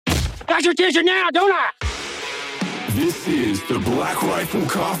got your attention now, don't I? This is the Black Rifle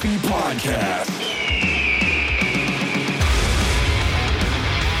Coffee Podcast.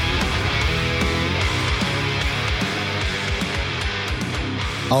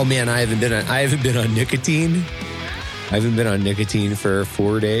 Oh man, I haven't been on nicotine. I haven't been on nicotine for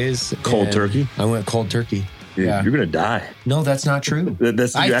 4 days. Cold turkey? I went cold turkey. Yeah. You're going to die. No, that's not true. You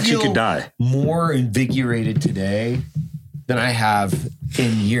actually could die. More invigorated today than I have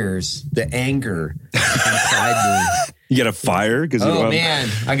in years. The anger inside me. You got a fire? Oh man,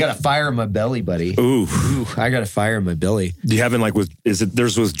 I got a fire in my belly, buddy. Ooh, I got a fire in my belly. Do you have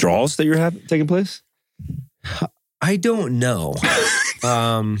there's withdrawals that you're taking place? I don't know.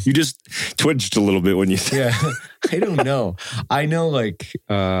 You just twitched a little bit when you said. Yeah, I don't know. I know, like,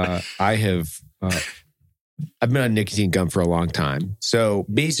 I've been on nicotine gum for a long time. So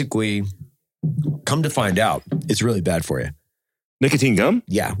basically, come to find out, it's really bad for you. Nicotine gum?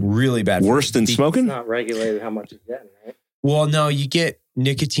 Yeah, really bad. Worse than smoking? It's not regulated how much it's getting, right? Well, no, you get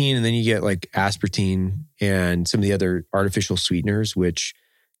nicotine and then you get like aspartame and some of the other artificial sweeteners, which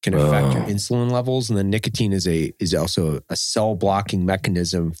can affect your insulin levels. And then nicotine is also a cell blocking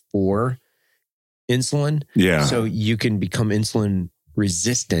mechanism for insulin. Yeah. So you can become insulin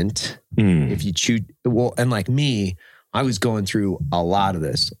resistant if you chew. Well, and like me, I was going through a lot of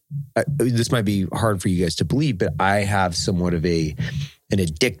this. This might be hard for you guys to believe, but I have somewhat of an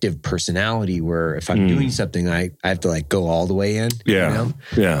addictive personality where if I'm doing something, I have to like go all the way in. Yeah. You know?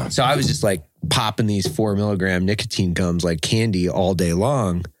 Yeah. So I was just like popping these 4 milligram nicotine gums like candy all day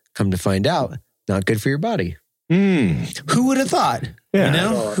long. Come to find out, not good for your body. Who would have thought? Yeah. You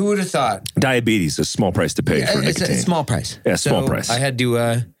know, who would have thought? Diabetes, a small price to pay for nicotine. It's a small price. Yeah, small price. I had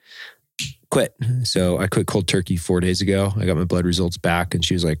to quit. So I quit cold turkey 4 days ago. I got my blood results back and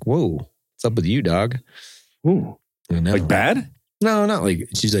she was like, whoa, what's up with you, dog? Ooh. Like bad? No, not like,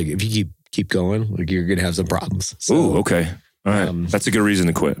 she's like, if you keep going, like you're going to have some problems. So, ooh, okay. All right. That's a good reason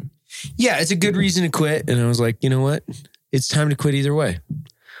to quit. Yeah, it's a good reason to quit. And I was like, you know what? It's time to quit either way.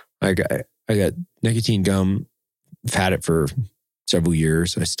 I got nicotine gum. I've had it for several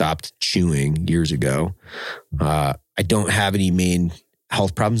years. I stopped chewing years ago. I don't have any main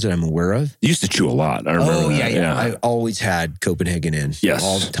health problems that I'm aware of. You used to chew a lot. I remember. Oh, yeah. I always had Copenhagen in. Yes.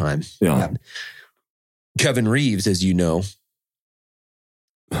 All the time. Yeah. Kevin Reeves, as you know,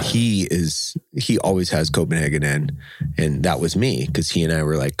 he always has Copenhagen in. And that was me because he and I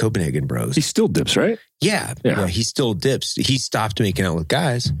were like Copenhagen bros. He still dips, right? Yeah. He still dips. He stopped making out with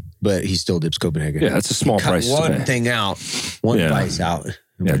guys, but he still dips Copenhagen. Yeah, that's a small price. One thing out, one vice out.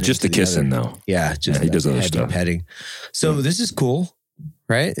 Yeah, just the kissing though. Yeah, just he does other stuff. Petting. So this is cool,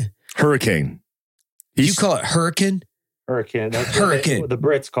 right? Hurricane. You call it hurricane? Hurricane. That's Hurricane. What the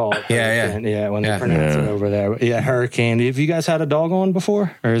Brits call it. Yeah. Yeah, when they pronounce it over there. Yeah, hurricane. Have you guys had a dog on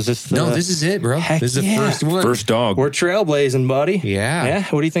before? Or is this No, this is it, bro. Heck This is the first one. First dog. We're trailblazing, buddy. Yeah. Yeah?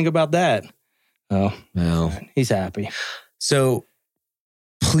 What do you think about that? Oh, Well, he's happy. So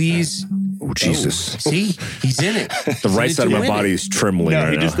please. Oh, Jesus. See? He's in it. The right side of my body is trembling No,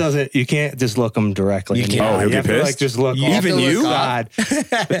 right he now. just doesn't. You can't just look him directly. You in the can't. eye. Oh, he'll you get have to, pissed? like, just look You off have to Even to the you? side.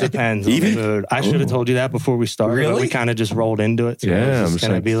 It depends on the mood. I should have told you that before we started. Really? But we kind of just rolled into it. So Yeah, it's I'm just going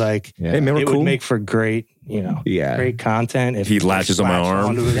to saying- be like, Hey, man, we're it cool. would make for great, great content. If He latches on my latched arm.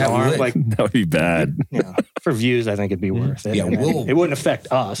 onto his That arm, would. like, That would be bad. for views, I think it'd be worth it. Yeah, And we'll- it wouldn't affect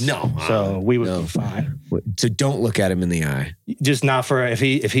us. No. So we would No. be fine. So don't look at him in the eye. Just not for if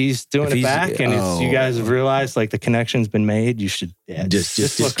he's doing If it he's- back and it's, you guys have realized like the connection's been made. You should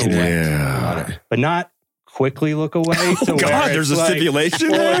Just look away, Yeah. but not quickly look away. to where God, it's there's a like, stipulation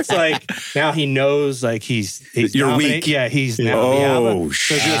Well, there? it's like now he knows like he's You're dominant. weak. Yeah, he's now Oh, the alpha.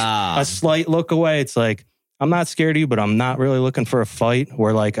 So just Ah. a slight look away. It's like I'm not scared of you, but I'm not really looking for a fight.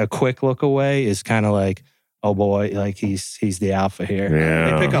 Where like a quick look away is kind of like, oh boy, like he's the alpha here. Yeah.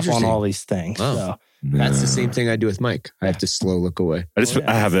 They pick up on Interesting. all these things. Wow. So That's the same thing I do with Mike. I have to slow look away.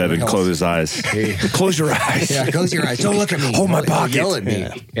 I have Evan close his eyes. Close your eyes. Yeah, close your eyes. Don't look at me. Hold my He'll pocket. yell at me.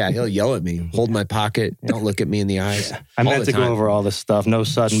 Yeah, he'll yell at me. Hold my pocket. Don't look at me in the eyes. I All meant the to go time. over all this stuff. No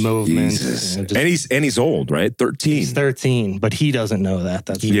sudden movements. Jesus. You know, just- And he's old, right? 13. he's 13, but he doesn't know that.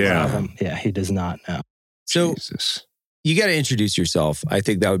 That's the Yeah. problem. Yeah, he does not know. So Jesus. you got to introduce yourself. I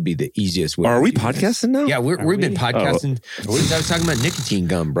think that would be the easiest way. Are to we do this. podcasting now? Yeah, we've been we? podcasting. I was talking about nicotine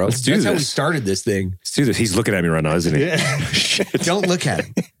gum, bro. Let's do That's how we this. started this thing. Let's do this. He's looking at me right now, isn't he? Yeah. Shit. Don't look at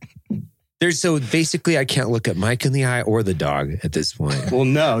him. So basically, I can't look at Mike in the eye or the dog at this point. Well,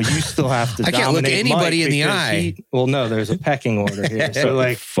 no, you still have to. I can't look dominate anybody Mike in the because eye. well, no, there's a pecking order here. So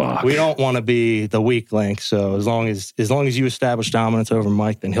like, Fuck. we don't want to be the weak link. So as long as you establish dominance over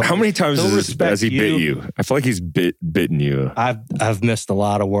Mike, then he'll. How many times he'll has he bit you? I feel like he's bitten you. I've missed a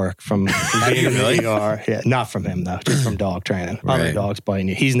lot of work from being in the ER. Yeah, not from him though, just from dog training. Other Right. dogs biting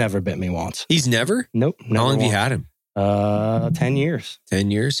you. He's never bit me once. He's never? Nope. How long have you once. had him? 10 years. 10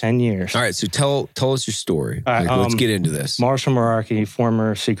 years? 10 years. All right, so tell us your story. All right, Let's get into this. Marshall Meraki,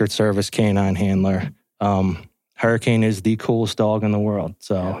 former Secret Service canine handler. Hurricane is the coolest dog in the world.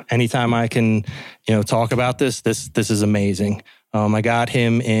 So anytime I can, talk about this is amazing. I got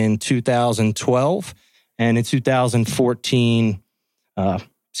him in 2012, and in 2014,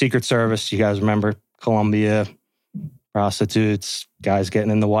 Secret Service. You guys remember Columbia, prostitutes, guys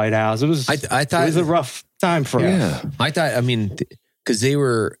getting in the White House. It was. I thought it was a rough time for us. I thought. I mean, because they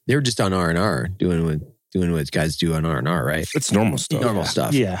were just on R&R doing what guys do on R&R, right? It's normal stuff. Normal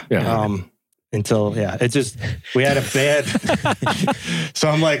stuff. Yeah. Yeah. It just, we had a bad, so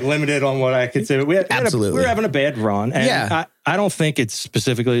I'm like limited on what I could say. We were having a bad run. And Yeah. I don't think it's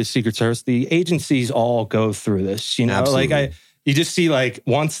specifically the Secret Service. The agencies all go through this, Absolutely. like you just see like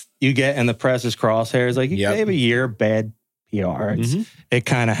once you get in the press's crosshairs, like they have a year bad PR. It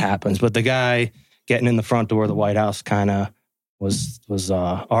kind of happens. But the guy getting in the front door of the White House kind of was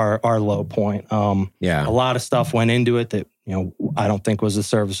our low point. A lot of stuff went into it that, I don't think was the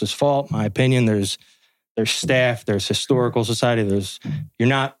service's fault. My opinion, there's staff, there's historical society, you're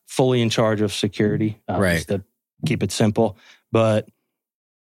not fully in charge of security, Right. just to keep it simple. But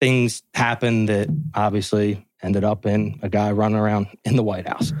things happened that obviously ended up in a guy running around in the White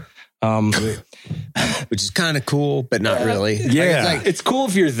House. Which is kind of cool, but not really. Yeah. It's cool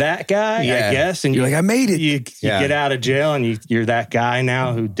if you're that guy, Yeah. I guess. And You're like, I made it. you get out of jail and you're that guy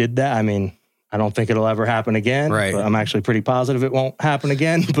now who did that. I mean, I don't think it'll ever happen again. Right. But I'm actually pretty positive it won't happen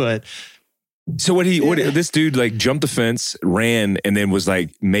again. But So what this dude like jumped the fence, ran, and then was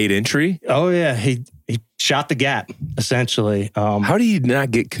like made entry? oh yeah, he shot the gap essentially. How do you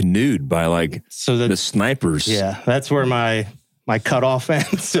not get canoed by like So the snipers? yeah, that's where my cutoff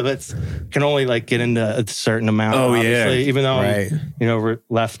ends. So that's can only like get into a certain amount. Oh, yeah. obviously, even though Right. we're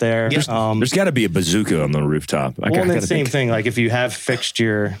left there. There's got to be a bazooka on the rooftop. I Well, and gotta the same think. thing. Like if you have fixed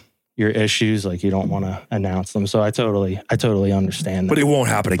your issues, like you don't want to announce them. So I totally understand that. But it won't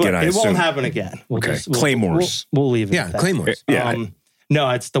happen again. But I it assume. won't happen again. Okay. Claymores. We'll leave it. Yeah, at that. Claymores. Yeah. No,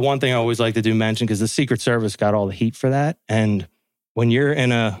 it's the one thing I always like to do mention because the Secret Service got all the heat for that. And when you're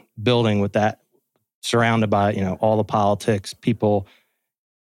in a building with that, surrounded by all the politics, people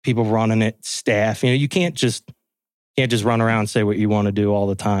running it, staff, you can't just run around and say what you want to do all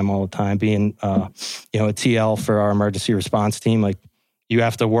the time. Being a TL for our emergency response team, like you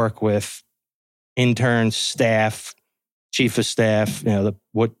have to work with interns, staff, chief of staff, the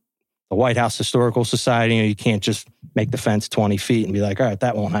White House Historical Society. You can't just make the fence 20 feet and be like, all right,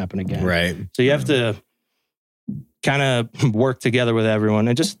 that won't happen again. Right. So you have to kind of work together with everyone,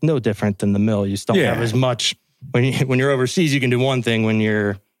 and just no different than the mill. You just don't have as much when you're overseas. You can do one thing. When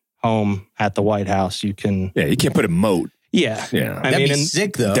you're home at the White House, you can. Yeah, you can't put a moat. Yeah, Yeah. I That'd mean, be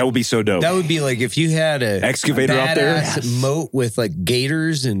sick, though. That would be so dope. That would be like if you had a Excavator out there. badass moat with like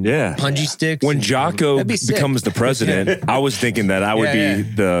gators and punji sticks. When and- Jocko that'd be sick. becomes the president, I was thinking that I would be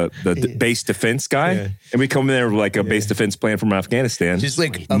the base defense guy, and we come in there with like a base defense plan from Afghanistan. just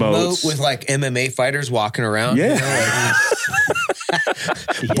like a moat with like MMA fighters walking around. Yeah.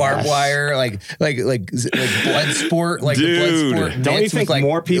 Like barbed wire, like blood sport, like the Dude. blood sport. don't you mitts think with, like,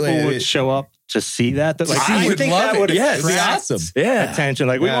 more people would show up to see that? That like, I you would think love that it. would Yes, it'd be attract awesome. Yeah. attention?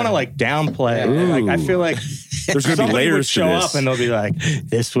 Like we want to like downplay. Like I feel like There's going to be somebody would layers to show this. up and they'll be like,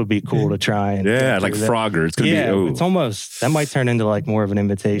 "This would be cool to try." And Yeah, do like that. Frogger. It's going to Yeah, be, it's almost that might turn into like more of an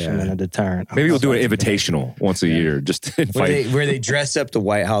invitation than a deterrent. maybe we'll do an invitational once a year just to invite. where they dress up the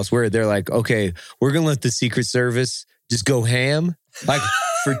White House, where they're like, okay, we're gonna let the Secret Service just go ham. Like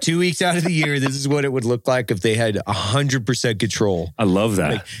for 2 weeks out of the year, this is what it would look like if they had 100% control. I love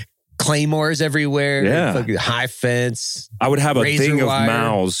that. Claymores everywhere, Yeah. fucking high fence. I would have a razor thing of wire.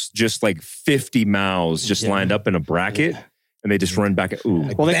 mouths, just like 50 mouths just lined up in a bracket, and they just run back. Ooh.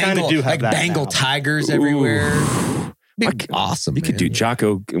 Well, they kind of do have like that Bengal now. tigers everywhere. Be I could- awesome. You could do man.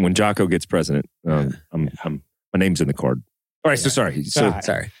 Jocko when Jocko gets president. My name's in the card. All right, so sorry. So All right.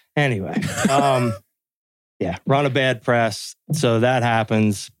 Sorry. Anyway, run a bad press. So that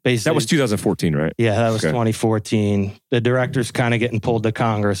happens. Basically, that was 2014, right? Yeah, that was Okay. 2014. The director's kind of getting pulled to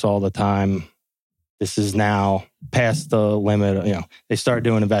Congress all the time. This is now past the limit. They start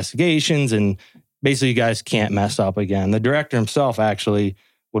doing investigations, and basically, you guys can't mess up again. The director himself actually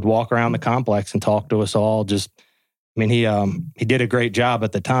would walk around the complex and talk to us all. He did a great job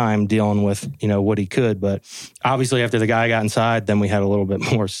at the time dealing with, what he could. But obviously after the guy got inside, then we had a little bit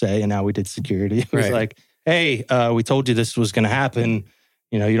more say, and now we did security. It was like, hey, we told you this was going to happen.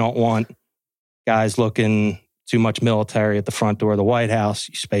 You don't want guys looking too much military at the front door of the White House.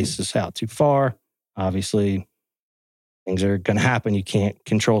 You space this out too far. Obviously, things are going to happen. You can't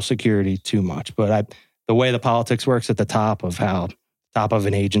control security too much. But the way the politics works at the top of how top of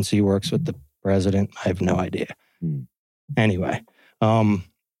an agency works with the president, I have no idea. Anyway,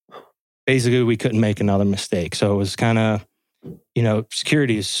 basically we couldn't make another mistake. So it was kind of,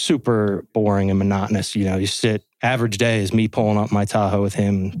 security is super boring and monotonous. You sit, average day is me pulling up my Tahoe with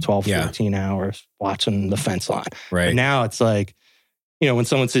him 12, 14 hours watching the fence line. Right. But now it's like, when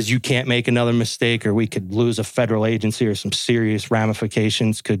someone says you can't make another mistake or we could lose a federal agency or some serious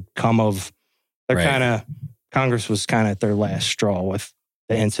ramifications could come of, Congress was kind of at their last straw with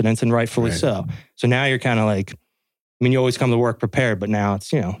the incidents, and rightfully so. So now you're kind of like, you always come to work prepared, but now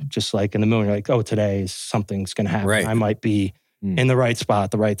it's, just like in the moon, you're like, oh, today something's going to happen. Right. I might be in the right spot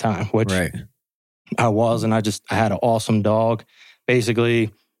at the right time, which I was. And I had an awesome dog.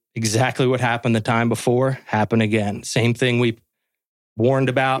 Basically, exactly what happened the time before happened again. Same thing we warned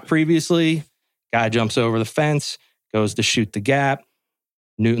about previously. Guy jumps over the fence, goes to shoot the gap.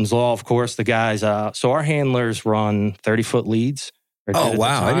 Newton's Law, of course, the guys. So our handlers run 30-foot leads. Oh,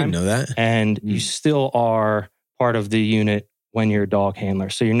 wow. I didn't know that. And you still are part of the unit when you're a dog handler.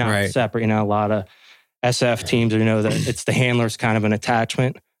 So you're not separate. A lot of SF teams, that it's the handler's kind of an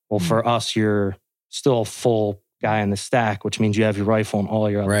attachment. Well, for us, you're still a full guy in the stack, which means you have your rifle and all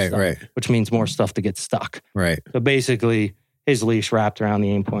your other stuff, which means more stuff to get stuck. Right. So basically, his leash wrapped around the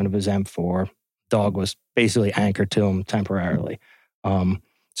aim point of his M4. Dog was basically anchored to him temporarily.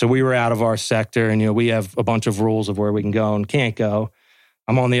 So we were out of our sector, and we have a bunch of rules of where we can go and can't go.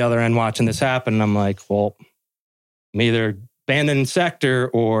 I'm on the other end watching this happen, and I'm like, well, I'm either abandoned sector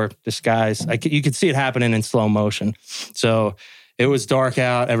or this guy's. You could see it happening in slow motion. So it was dark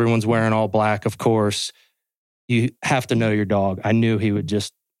out. Everyone's wearing all black, of course. You have to know your dog. I knew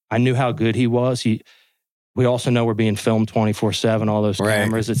I knew how good he was. We also know we're being filmed 24/7. All those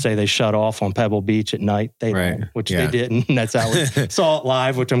cameras that say they shut off on Pebble Beach at night, they don't, which they didn't. That's how we saw it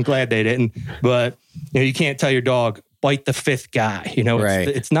live, which I'm glad they didn't. But you can't tell your dog, bite the fifth guy.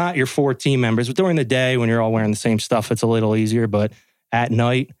 It's not your 4 team members. But during the day, when you're all wearing the same stuff, it's a little easier. But at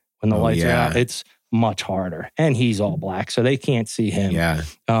night, when the lights are out, it's much harder. And he's all black, so they can't see him. Yeah.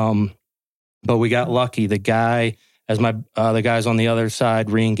 But we got lucky. The guy, as the guys on the other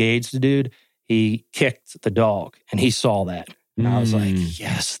side re-engaged the dude, he kicked the dog, and he saw that. And I was like,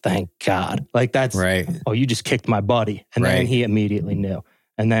 yes, thank God. Like that's, oh, you just kicked my buddy. And then he immediately knew.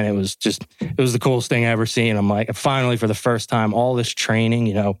 And then it was the coolest thing I ever seen. I'm like, finally, for the first time, all this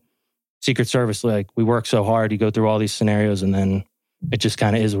training, Secret Service, like we work so hard, you go through all these scenarios, and then it just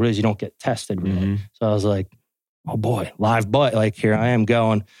kind of is what it is. You don't get tested really. So I was like, oh boy, live butt. Like here I am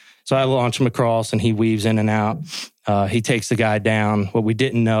going. So I launch him across, and he weaves in and out. He takes the guy down. What we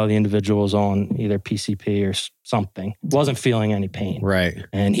didn't know, the individual was on either PCP or something. Wasn't feeling any pain. Right.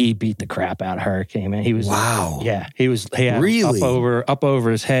 And he beat the crap out of Hurricane, man. He was, yeah, he had really up over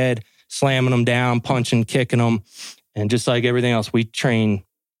his head, slamming him down, punching, kicking him. And just like everything else, we train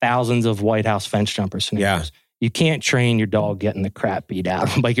thousands of White House fence jumper scenarios. You can't train your dog getting the crap beat out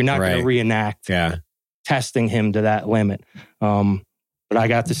of him. Like you're not going to reenact testing him to that limit. But I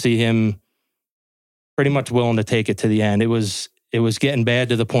got to see him pretty much willing to take it to the end. It was getting bad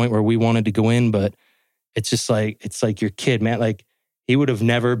to the point where we wanted to go in, but it's like your kid, man. Like he would have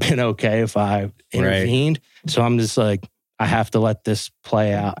never been okay if I intervened. So I'm just like, I have to let this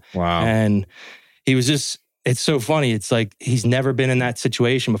play out. Wow. And he was just, it's so funny. It's like he's never been in that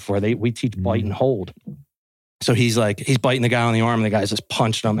situation before. We teach bite and hold. So he's biting the guy on the arm, and the guy's just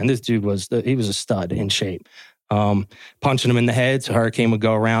punching him. And this dude was a stud in shape. Punching him in the head, so Hurricane would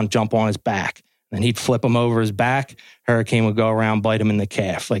go around, jump on his back. Then he'd flip him over his back. Hurricane would go around, bite him in the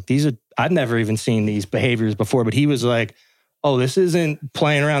calf. Like I've never even seen these behaviors before, but he was like, oh, this isn't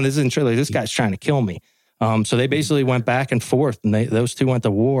playing around. This isn't really, this guy's trying to kill me. So they basically went back and forth, and those two went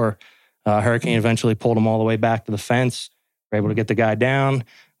to war. Hurricane eventually pulled him all the way back to the fence. Were able to get the guy down.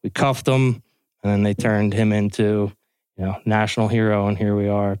 We cuffed him, and then they turned him into, national hero. And here we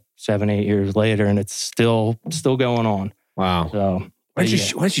are 7-8 years later, and it's still going on. Wow. So why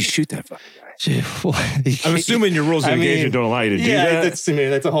did you shoot that fucking guy? I'm assuming your rules of engagement don't allow you to do that.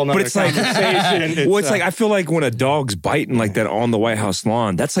 That's a whole nother conversation. It's like, I feel like when a dog's biting like that on the White House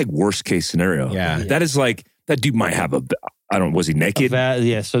lawn, that's like worst case scenario. Yeah. That is like, that dude might have was he naked?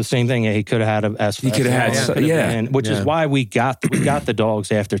 Yeah, so same thing. Yeah, he could have had a S. He could have had, which is why we got the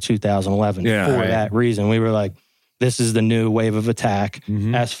dogs after 2011 for that reason. We were like, this is the new wave of attack,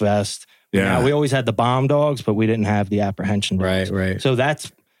 S-Vest. Yeah. Now, we always had the bomb dogs, but we didn't have the apprehension dogs. Right. So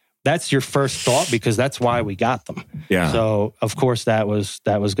that's your first thought because that's why we got them. Yeah. So of course that was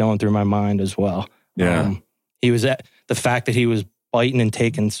going through my mind as well. Yeah. He was at the fact that he was biting and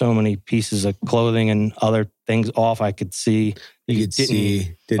taking so many pieces of clothing and other things off. I could see. You could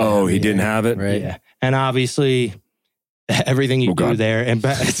see. He didn't have it. Right. Yeah. And obviously everything you do there and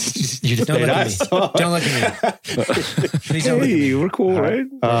you just Don't look at me. Don't look at me. Please don't look at me. We're cool, right?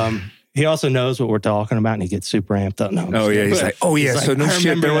 He also knows what we're talking about, and he gets super amped up. No, he's like, oh yeah, so no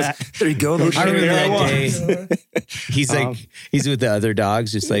shit. There you go. I remember that day. He's he's with the other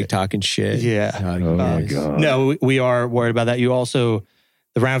dogs, just like talking shit. Yeah. Oh my God. No, we are worried about that. You also,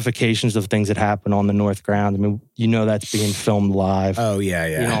 the ramifications of things that happen on the North Ground. I mean, that's being filmed live. Oh yeah.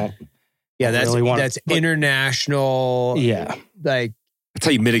 You don't That's really that's international. Yeah. Like that's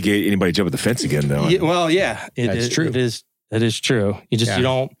how you mitigate anybody jumping the fence again, though. That's true. It is true. You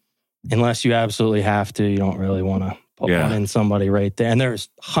don't. Unless you absolutely have to, you don't really want to put one in somebody right there. And there's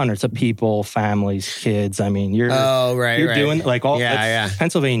hundreds of people, families, kids. I mean, you're doing like all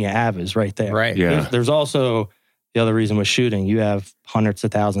Pennsylvania Ave is right there. Right. Yeah. There's also the other reason with shooting, you have hundreds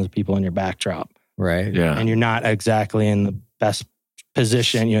of thousands of people in your backdrop. Right. Yeah. And you're not exactly in the best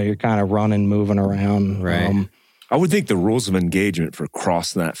position. You're kind of running, moving around. Right. I would think the rules of engagement for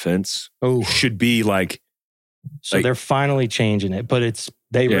crossing that fence should be like. So they're finally changing it, but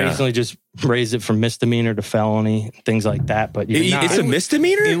they recently just raised it from misdemeanor to felony, things like that. But it's a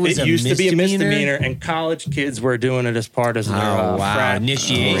misdemeanor? It used to be a misdemeanor, and college kids were doing it as part of their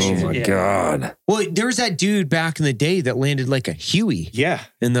initiation. Oh my God. Well, there was that dude back in the day that landed like a Huey. Yeah.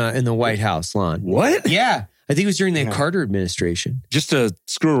 In the White House lawn. What? Yeah. I think it was during the Carter administration. Just to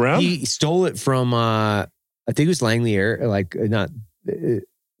screw around? He stole it from, I think it was Langley Air,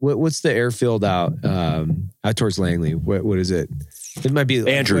 what's the airfield out towards Langley? What is it? It might be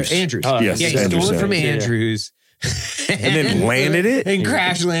Andrews. Andrews. Yes, he stole it from Andrews. And then landed it? And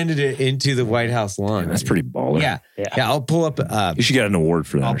crash landed it into the White House lawn. That's pretty baller. Yeah. I'll pull up. You should get an award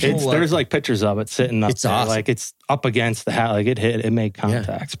for that. There's like pictures of it sitting up. It's there. awesome. Like it's up against the hat. Like it made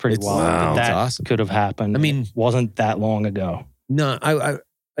contact. It's pretty wild. Wow. That awesome. could have happened. I mean, it wasn't that long ago. No, I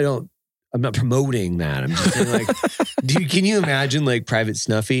don't. I'm not promoting that. I'm just saying, like, dude, can you imagine like Private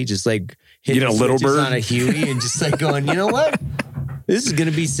Snuffy just like hitting a little bird on a Huey and just like going, you know what? This is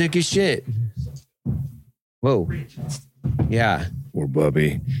gonna be sick as shit. Whoa. Yeah. Poor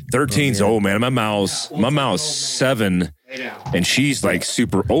Bubby. 13's old, man. My mouse 7, and she's like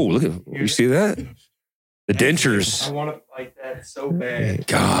super. Oh, look at you see that? The dentures. I want to fight that so bad.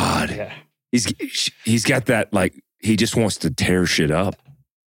 God, Yeah. he's got that like he just wants to tear shit up.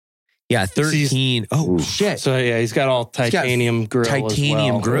 Yeah, 13. Oh, shit. So yeah, he's got all titanium grill. Titanium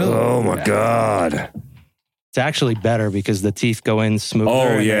as well. grill. Oh my God. It's actually better because the teeth go in smoother. Oh,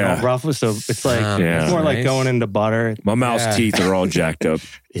 and they yeah. don't ruffle. So it's like Yeah. it's more like Nice. going into butter. My mouse teeth are all jacked up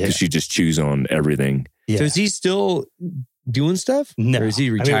because she just chews on everything. Yeah. So is he still doing stuff? No. Or is he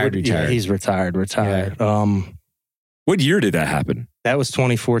retired? Yeah, he's retired. What year did that happen? That was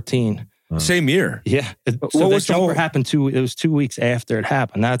 2014. Same year. Yeah. What So was the the whole- jumper happened it was 2 weeks after it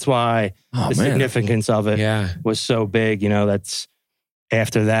happened. That's why Oh, the man. significance of it Yeah. was so big. That's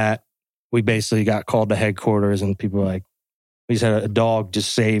after that, we basically got called to headquarters and people were like, we just had a dog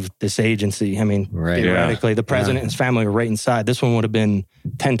just saved this agency. I mean, Right. theoretically, the president and his family were right inside. This one would have been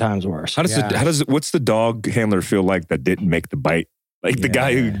 10 times worse. What's the dog handler feel like that didn't make the bite? Like the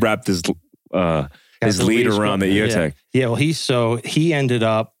guy who wrapped his the lead leash around the yeah. EOTech. Yeah, well, he ended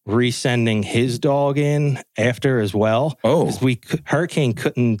up resending his dog in after as well. Oh. Because Hurricane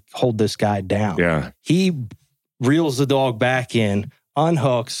couldn't hold this guy down. Yeah. He reels the dog back in,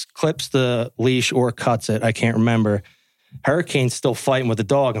 unhooks, clips the leash or cuts it. I can't remember. Hurricane's still fighting with the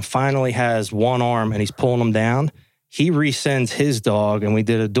dog and finally has one arm and he's pulling him down. He resends his dog and we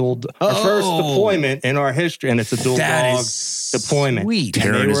did our first deployment in our history, and it's a dual dog deployment. Sweet.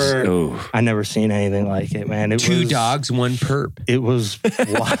 I never seen anything like it, man. Two dogs, one perp. It was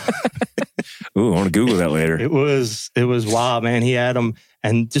wild. Ooh, I want to Google that later. It was wild, man. He had them,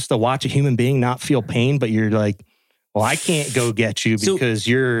 and just to watch a human being not feel pain, but you're like, well, I can't go get you because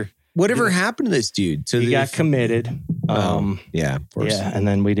you're. Whatever happened to this dude? So he got committed. Yeah, of course. Yeah, and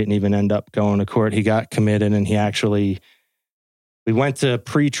then we didn't even end up going to court. He got committed, and we went to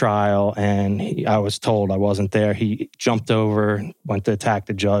pre-trial, and I was told I wasn't there. He jumped over, went to attack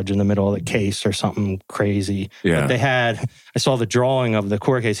the judge in the middle of the case or something crazy. Yeah. But I saw the drawing of the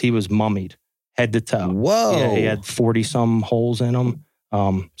court case. He was mummied. head to toe. Whoa. Yeah, he had 40 some holes in him.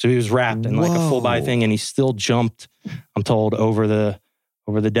 So he was wrapped in like a full body thing, and he still jumped, I'm told, over the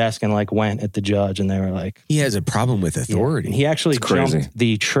desk and like went at the judge, and they were like, he has a problem with authority. Yeah. He actually jumped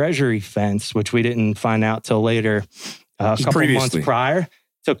the Treasury fence, which we didn't find out till later. A couple months prior,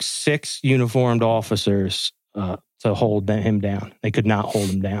 took 6 uniformed officers to hold him down. They could not hold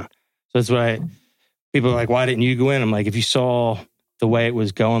him down. So that's why people are like, why didn't you go in? I'm like, if you saw the way it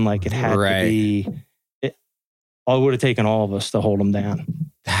was going, like it had to be, it would have taken all of us to hold him down.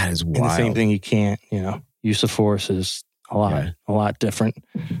 That is wild. And the same thing, you can't, use of force is a lot different.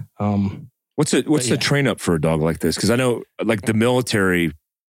 What's the train up for a dog like this? Because I know like the military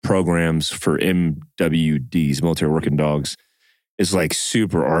programs for MWDs, military working dogs, is like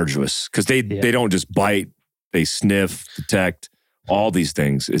super arduous because they don't just bite, they sniff, detect, all these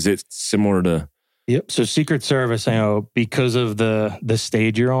things. Is it similar to? Yep. So Secret Service, because of the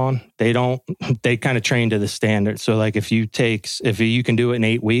stage you're on, they kind of train to the standard. So like if you can do it in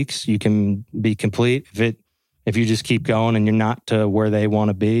 8 weeks, you can be complete. If you just keep going and you're not to where they want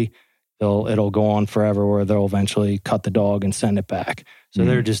to be, it'll go on forever, where they'll eventually cut the dog and send it back. So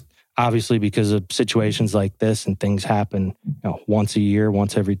they're just, obviously because of situations like this and things happen, once a year,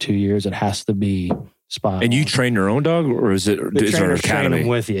 once every 2 years, it has to be spot. And you train your own dog, or is there an academy? Train them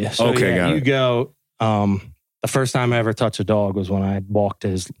with you. So okay, got you it. Go. The first time I ever touched a dog was when I walked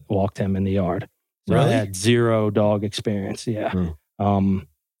him in the yard. So Really? I had 0 dog experience. Yeah.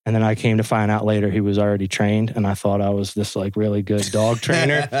 And then I came to find out later he was already trained, and I thought I was this like really good dog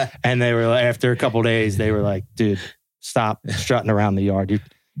trainer. And they were like, after a couple of days, they were like, "Dude, stop strutting around the yard.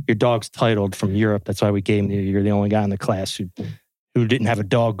 Your dog's titled from Europe. That's why we gave him to you. You're the only guy in the class who didn't have a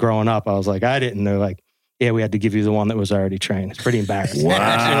dog growing up." I was like, "I didn't." They're like, "Yeah, we had to give you the one that was already trained." It's pretty embarrassing.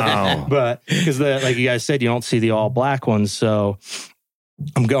 Wow. But because like you guys said, you don't see the all black ones. So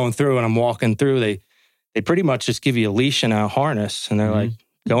I'm going through and I'm walking through. They pretty much just give you a leash and a harness, and they're like,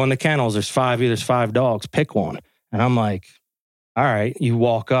 "Go in the kennels. There's 5 dogs. Pick one." And I'm like, "All right." You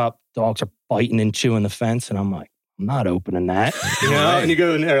walk up, dogs are biting and chewing the fence, and I'm like, "I'm not opening that." And you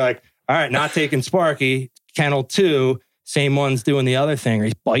go in there like, "All right, not taking Sparky." Kennel 2, same one's doing the other thing, or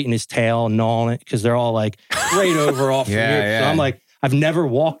he's biting his tail and gnawing it because they're all like right over off from here. So I'm like, I've never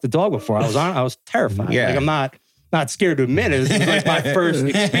walked the dog before. I was terrified. Yeah. Like I'm not scared to admit it. This is like my first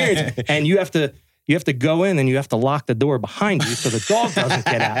experience. And you have to go in and you have to lock the door behind you so the dog doesn't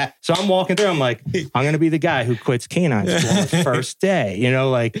get out. So I'm walking through. I'm like, I'm going to be the guy who quits canine school on the first day.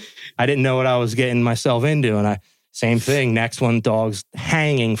 Like I didn't know what I was getting myself into. And same thing. Next one, dog's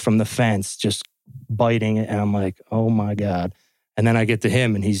hanging from the fence, just biting it. And I'm like, oh my God. And then I get to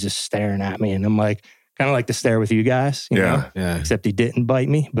him and he's just staring at me. And I'm like, kind of like to stare with you guys, you know? Except he didn't bite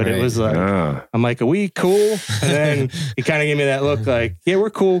me. But it was like, I'm like, are we cool? And then he kind of gave me that look like, yeah, we're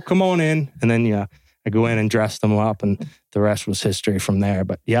cool. Come on in. And then, I go in and dress them up, and the rest was history from there.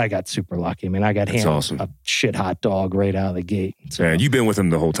 But I got super lucky. I mean, I got a shit hot dog right out of the gate. So, you've been with him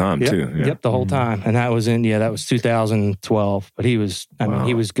the whole time too. Yeah. Yep, the whole time. And that was that was 2012. But he was,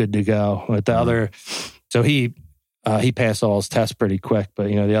 he was good to go. With the other, so he passed all his tests pretty quick. But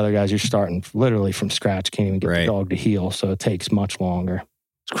the other guys, you're starting literally from scratch. Can't even get the dog to heal, so it takes much longer.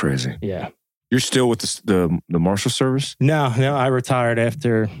 It's crazy. Yeah. You're still with the Marshal Service? No, I retired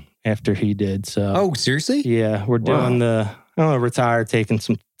after he did. So seriously? Yeah, we're doing retire, taking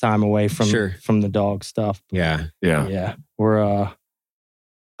some time away from the dog stuff. Yeah. We're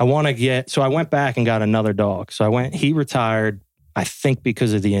I want to get, so I went back and got another dog. So he retired, I think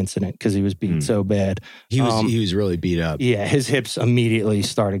because of the incident, because he was beat so bad. He was really beat up. Yeah, his hips immediately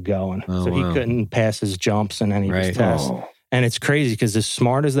started going. He couldn't pass his jumps and any of his tests. And it's crazy because as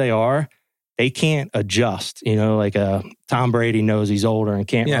smart as they are, they can't adjust, like Tom Brady knows he's older and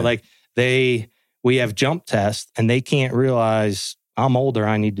can't, we have jump tests and they can't realize I'm older.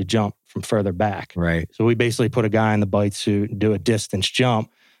 I need to jump from further back. Right. So we basically put a guy in the bite suit and do a distance jump.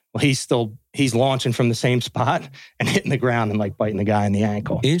 Well, he's launching from the same spot and hitting the ground and like biting the guy in the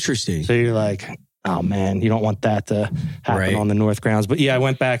ankle. Interesting. So you're like, oh man, you don't want that to happen on the North grounds. But I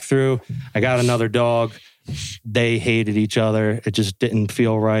went back through, I got another dog. They hated each other. It just didn't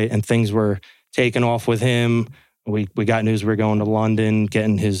feel right. And things were taking off with him. We got news we were going to London,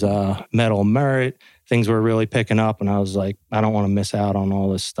 getting his Medal of Merit. Things were really picking up. And I was like, I don't want to miss out on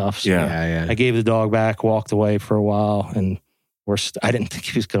all this stuff. So I gave the dog back, walked away for a while. And I didn't think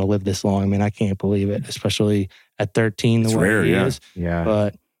he was going to live this long. I mean, I can't believe it, especially at 13, the way he is. Yeah.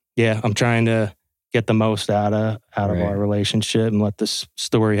 But I'm trying to get the most out of our relationship and let this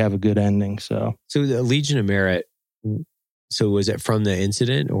story have a good ending. So the Legion of Merit, so was it from the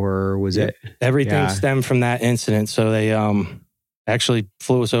incident or was it? Everything stemmed from that incident. So they, actually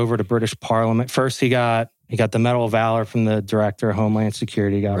flew us over to British Parliament. First, he got the Medal of Valor from the Director of Homeland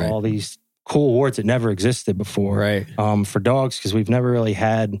Security. He got all these cool awards that never existed before for dogs, because we've never really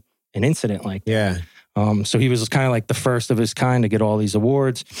had an incident like that. So he was kind of like the first of his kind to get all these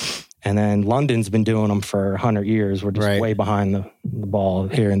awards. And then London's been doing them for 100 years. We're just way behind the ball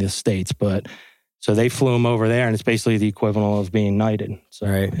here in the States. But so they flew him over there, and it's basically the equivalent of being knighted.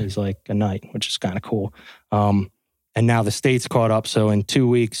 So he's like a knight, which is kind of cool. And now the States caught up. So in 2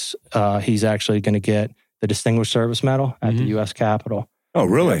 weeks, he's actually going to get the Distinguished Service Medal at the U.S. Capitol. Oh,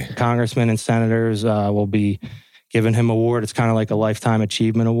 really? Congressmen and senators will be giving him an award. It's kind of like a Lifetime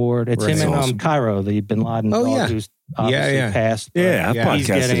Achievement Award. It's him and Cairo, the Bin Laden dog who's obviously passed. Yeah, I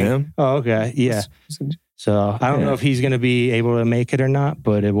podcasted him. Oh, okay. Yeah. So I don't know if he's going to be able to make it or not,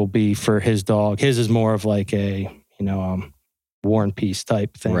 but it will be for his dog. His is more of like a, War and Peace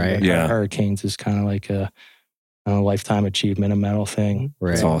type thing. Right. Like Hurricanes is kind of like a Lifetime Achievement, a medal thing.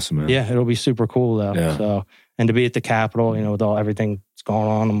 Right. That's awesome, man. Yeah, it'll be super cool though. Yeah. So, and to be at the Capitol, with everything that's going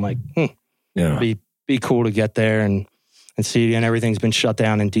on, I'm like, be cool to get there and see. And everything's been shut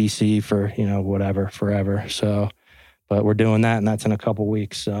down in DC for whatever, forever. So, but we're doing that, and that's in a couple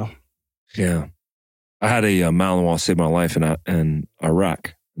weeks. So, yeah, I had a Malinois save my life in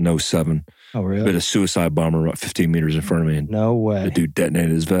Iraq in 07. Oh, really? Bit a suicide bomber about 15 meters in front of me. And no way. the dude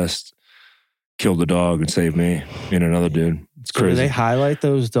detonated his vest, killed the dog, and saved me and another dude. It's crazy. Do they highlight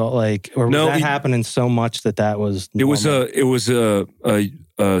those dogs, or was that happening so much that was normal? It was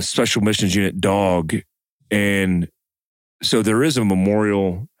a special missions unit dog, and so there is a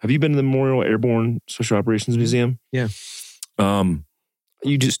memorial. Have you been to the Memorial Airborne Special Operations Museum? Yeah.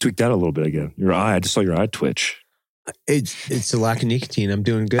 You just tweaked that a little bit again. Your eye, I just saw your eye twitch. It's a lack of nicotine. I'm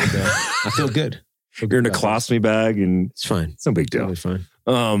doing good though. I feel good. You're in a colostomy bag, and it's fine. It's no big deal. It's totally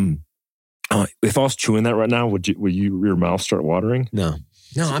fine. If I was chewing that right now, would your mouth start watering? No,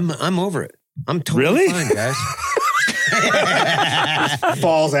 I'm over it. I'm totally fine, guys.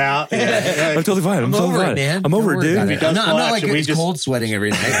 Falls out. I'm totally fine. I'm over fine. it, man. I'm over it, dude. I'm not like cold sweating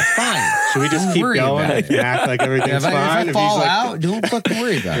every night. It's fine. Should we just keep going and act like everything's fine? If I fall out, don't fucking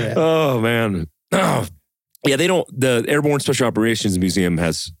worry about it. Oh, man. Oh. Yeah, they don't. The Airborne Special Operations Museum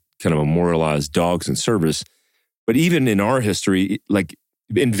has kind of memorialized dogs in service. But even in our history, like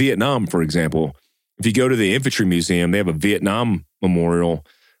in Vietnam, for example, if you go to the Infantry Museum, they have a Vietnam memorial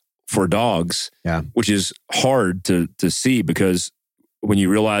for dogs, which is hard to see, because when you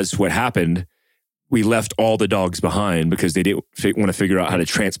realize what happened, we left all the dogs behind because they didn't want to figure out how to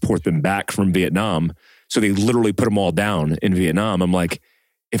transport them back from Vietnam. So they literally put them all down in Vietnam. I'm like,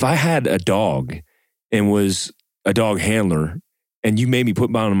 if I had a dog and was a dog handler and you made me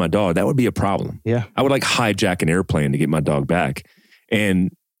put down on my dog, that would be a problem. Yeah. I would like hijack an airplane to get my dog back.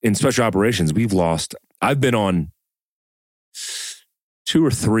 And in special operations, I've been on 2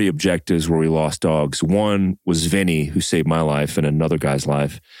 or 3 objectives where we lost dogs. One was Vinny, who saved my life and another guy's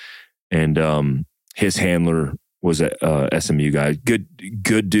life. And his handler was a SMU guy. Good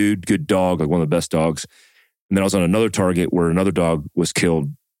dude, good dog, like one of the best dogs. And then I was on another target where another dog was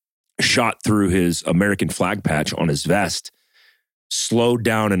killed, shot through his American flag patch on his vest, slowed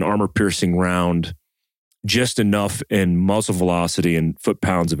down an armor-piercing round just enough in muzzle velocity and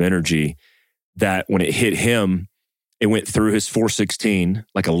foot-pounds of energy that when it hit him, it went through his 416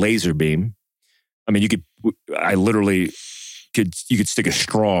 like a laser beam. I mean, you could stick a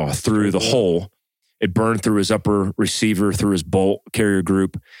straw through the hole. It burned through his upper receiver, through his bolt carrier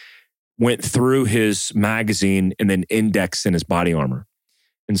group, went through his magazine, and then indexed in his body armor.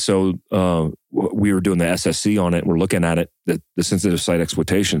 And so we were doing the SSC on it. We're looking at it, the sensitive site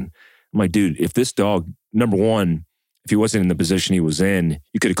exploitation. I'm like, dude, if this dog, number one, if he wasn't in the position he was in,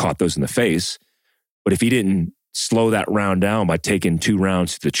 you could have caught those in the face. But if he didn't slow that round down by taking 2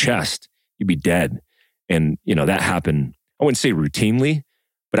 rounds to the chest, you'd be dead. And, that happened, I wouldn't say routinely,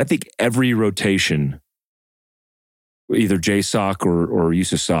 but I think every rotation, either JSOC or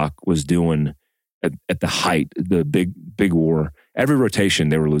USASOC was doing at the height, the big war, every rotation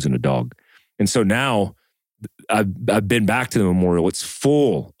they were losing a dog. And so now I've been back to the memorial. It's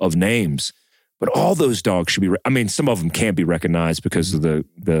full of names, but all those dogs should be, some of them can't be recognized because of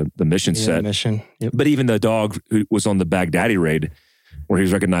the mission set. Mission. Yep. But even the dog who was on the Baghdadi raid where he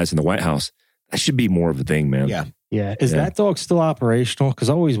was recognized in the White House, that should be more of a thing, man. Yeah. Yeah. Is that dog still operational? Because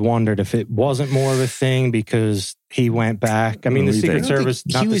I always wondered if it wasn't more of a thing because he went back. The Secret Service,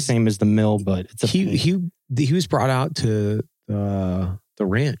 not the same as the mill, but it's he was brought out to the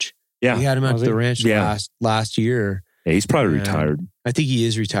ranch. Yeah. We had him out to the ranch last year. Yeah, he's probably retired. I think he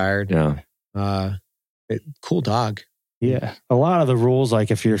is retired. Yeah. Cool dog. Yeah. A lot of the rules,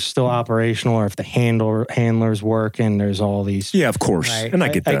 like if you're still operational or if the handler's working, there's all these. Yeah, of course. Right. And I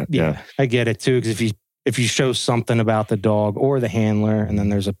get that. Yeah. I get it too. Because if you show something about the dog or the handler and then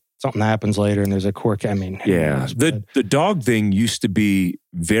there's something happens later and there's a court, I mean. Yeah. The dog thing used to be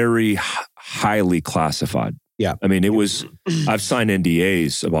very highly classified. Yeah. I mean, I've signed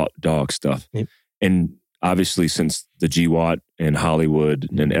NDAs about dog stuff. Yep. And obviously since the GWAT and Hollywood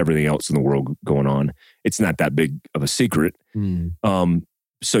and everything else in the world going on, it's not that big of a secret.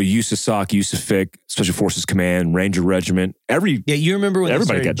 So USASOC, USAFIC, Special Forces Command, Ranger Regiment, you remember when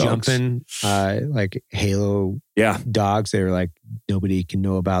everybody they got started jumping like Halo dogs? They were like, nobody can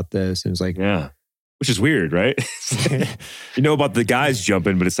know about this. And it was like, which is weird, right? You know about the guys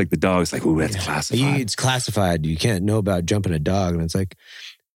jumping, but it's like the dog's like, ooh, that's classified. It's classified. You can't know about jumping a dog. And it's like,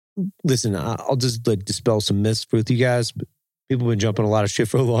 listen, I'll just like dispel some myths with you guys. But people have been jumping a lot of shit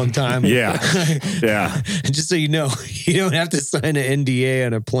for a long time. Yeah. Just so you know, you don't have to sign an NDA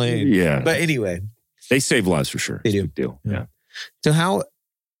on a plane. Yeah. But anyway. They save lives for sure. They do. Big deal. Yeah. So how,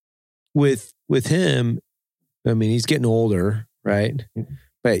 with him, I mean, he's getting older, right?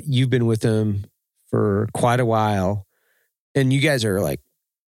 But you've been with him for quite a while. And you guys are like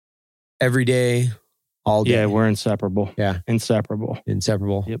every day, all day. Yeah, we're inseparable. Yeah. Inseparable.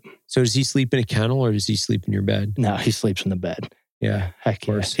 Yep. So does he sleep in a kennel or does he sleep in your bed? No, he sleeps in the bed. Yeah. Heck, of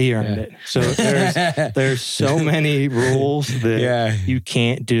course. He earned it. So there's so many rules that you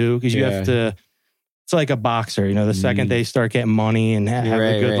can't do because you have to. It's like a boxer, you know, the second they start getting money and have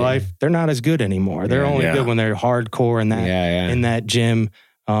a good life, they're not as good anymore. They're only good when they're hardcore in that gym.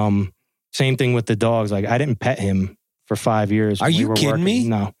 Same thing with the dogs. Like I didn't pet him for 5 years. Are you kidding me?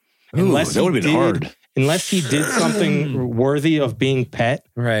 No. Ooh, that would have been hard. Unless he did something worthy of being pet,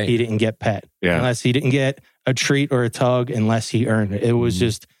 he didn't get pet. Yeah. Unless he didn't get a treat or a tug, unless he earned it. It was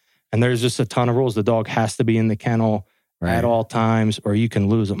just, and there's just a ton of rules. The dog has to be in the kennel at all times or you can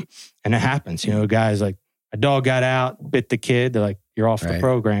lose them. And it happens. You know, guys like, a dog got out, bit the kid. They're like, you're off the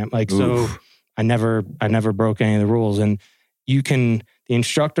program. Like, so I never broke any of the rules. And the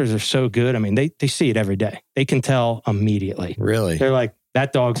instructors are so good. I mean, they see it every day. They can tell immediately. Really? They're like,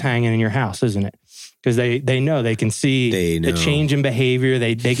 that dog's hanging in your house, isn't it? Because they know, they can see the change in behavior.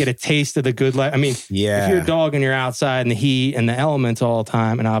 They get a taste of the good life. I mean, if you're a dog and you're outside in the heat and the elements all the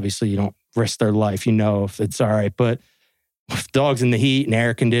time, and obviously you don't risk their life, you know if it's all right. But if dog's in the heat and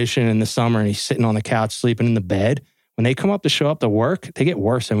air conditioned in the summer and he's sitting on the couch sleeping in the bed, when they come up to show up to work, they get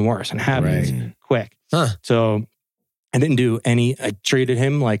worse and worse and happens quick. So I didn't do I treated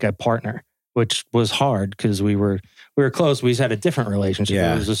him like a partner, which was hard because we were close. We just had a different relationship.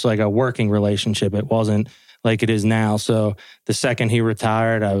 It was just like a working relationship. It wasn't like it is now. So the second he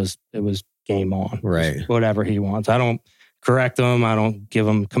retired, it was game on. Right. Whatever he wants. I don't correct him. I don't give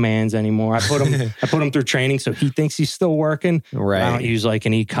him commands anymore. I put him through training so he thinks he's still working. Right. I don't use like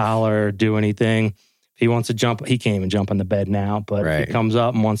an e-collar or do anything. If he wants to jump, he can't even jump in the bed now, but if he comes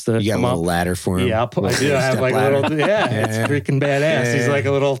up and wants to you got come a little up, ladder for him. Yeah, I have like a little, it's freaking badass. He's like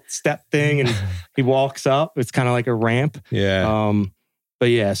a little step thing and he walks up. It's kind of like a ramp. Yeah. But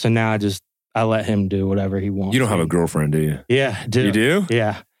yeah, so now I let him do whatever he wants. You don't have a girlfriend, do you? Yeah, I do. You do?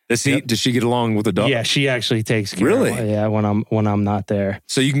 Yeah. Does she get along with the dog? Yeah, she actually takes care Really? of him. Yeah, when I'm not there.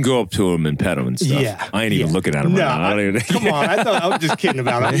 So you can go up to him and pet him and stuff. Yeah. I ain't even looking at him right now. I don't even, come on, I was just kidding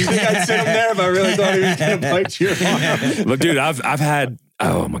about him. You think I'd sit him there if I really thought he was going to bite your arm? Look, dude, I've had,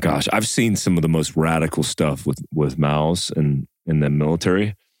 oh my gosh, I've seen some of the most radical stuff with Mouse and in the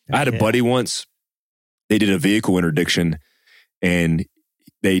military. I had a buddy once, they did a vehicle interdiction and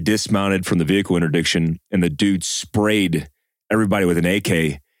they dismounted from the vehicle interdiction and the dude sprayed everybody with an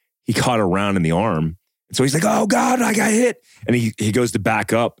AK. He caught a round in the arm. And so he's like, oh God, I got hit. And he goes to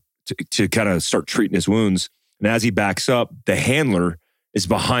back up to kind of start treating his wounds. And as he backs up, the handler is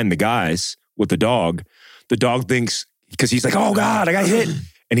behind the guys with the dog. The dog thinks, because he's like, oh God, I got hit.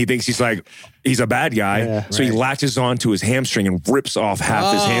 And he thinks he's a bad guy. So he latches onto his hamstring and rips off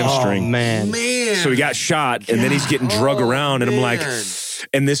half his hamstring. Oh, man. So he got shot and then he's getting drug around. And I'm like,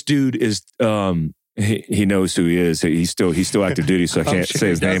 and this dude is, he knows who he is. He's still active duty, so I can't say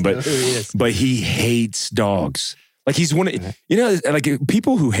his name. But he hates dogs. Like he's one of, like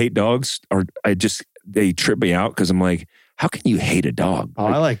people who hate dogs they trip me out because I'm like, how can you hate a dog? Oh,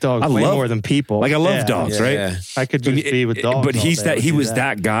 I like dogs way more than people. Like I love dogs, right? Yeah. I could just be with dogs. But he was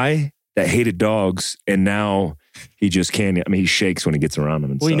that guy that hated dogs, and now he just can't. I mean, he shakes when he gets around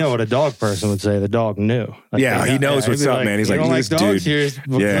them. And stuff. You know what a dog person would say. The dog knew. Like he knows what's up, man. He's like, this dude.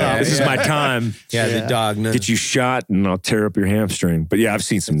 This is my time. The dog knows. Get you shot, and I'll tear up your hamstring. But yeah, I've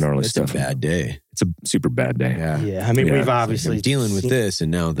seen some gnarly stuff. It's a bad day. It's a super bad day. Yeah. I mean, we've obviously dealing with this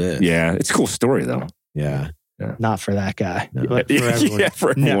and now this. Yeah, it's a cool story though. Yeah. not for that guy. No. But for everyone. Yeah, for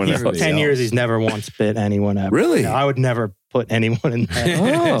everyone he's- else. 10 years, he's never once bit anyone ever. Really? No, I would never put anyone in that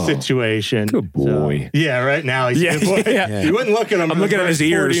Oh. situation. Good boy. So, yeah, right now he's Yeah, a good boy. yeah. You wouldn't look at him. I'm for looking the at his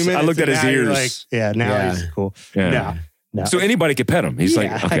first 40 ears. I minutes, looked at and his now you're ears. Like, now Yeah. he's cool. Yeah. No. So anybody could pet him. He's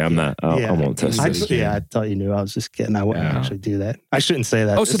Yeah, like, okay, I'm not. I won't test I this. I thought you knew. I was just kidding. I wouldn't Yeah. actually do that. I shouldn't say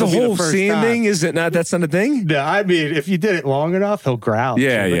that. Oh, so the This'll be whole first seeing time. thing is it not? That's not a thing. No, I mean, if you did it long enough, he'll growl. at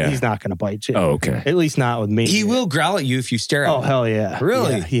Yeah, you, but yeah. He's not going to bite you. Oh, okay. At least not with me. He will growl at you if you stare at Oh, him. hell yeah.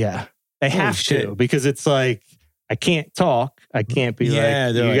 Really? Yeah. They Holy have to shit. because it's like, I can't talk. I can't be Yeah,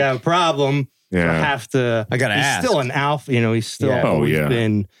 like, they're you like- got a problem. I Yeah. have to. I gotta he's ask. still an alpha. He's still Yeah. Oh, always yeah.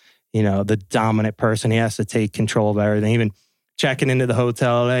 been, the dominant person. He has to take control of everything. Even checking into the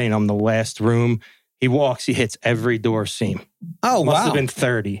hotel today, I'm the last room. He walks, he hits every door seam. Oh, Must wow. have been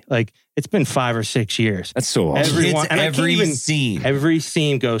 30. Like, it's been 5 or 6 years. That's so awesome. Every- Hits everyone- and I can't every even- scene. Every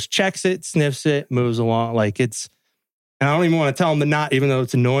seam goes, checks it, sniffs it, moves along. Like, it's, and I don't even want to tell him to not, even though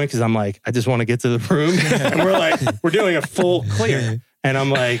it's annoying, because I'm like, I just want to get to the room. And we're doing a full clear. And I'm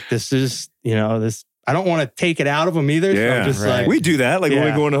like, this is, this, I don't want to take it out of him either. So Yeah, I'm just right. like, We do that. Like when we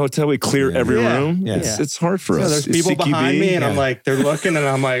Yeah. go in a hotel, we clear Yeah. every Yeah. room. Yeah. It's hard for so us. there's people CQB, behind me, and I'm yeah. like, they're looking, and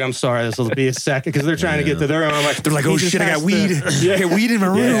I'm like, I'm sorry, this will be a second, because they're trying to get to their room. I'm like, They're like, he oh just shit, I has got weed. to- I got weed in my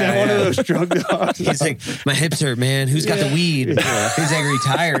room. Yeah, is that one of Yeah. those drug dogs? He's like, my hips hurt, man. Who's got the weed? He's like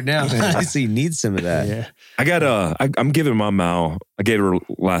retired now. Obviously, he needs some of that. Yeah. I got I'm giving my Mal. I gave her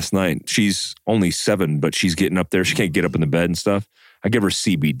last night. She's only 7, but she's getting up there. She can't get up in the bed and stuff. I give her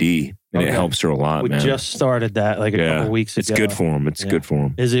CBD, and it Okay. helps her a lot, We man. just started that like a couple weeks ago. It's good for him. It's Yeah. good for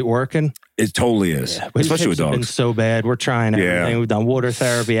him. Is it working? It totally is, His especially with hips have been dogs. so bad. We're trying Yeah. everything. We've done water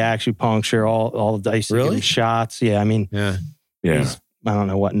therapy, acupuncture, all the dice. Really? Shots. Yeah. I mean, Yeah. Yeah, he's, I don't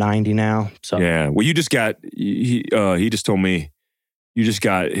know what, 90 now. So yeah. Well, you just got. He just told me you just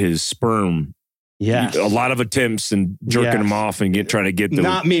got his sperm. yes. A lot of attempts and jerking Yes. him off and trying to get the.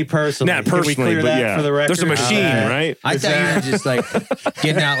 Not me personally. Not Can we personally, clear but that yeah. for the record? There's a machine, right? I Is thought you that- were just like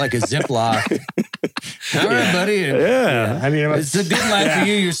getting out like a Ziploc. All right, buddy. Yeah. I mean, It's a good life Yeah. for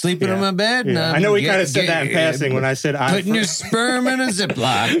you. You're sleeping Yeah. on my bed. Yeah. and I know we I'm kind of said that in get- passing when I said I. putting your sperm in a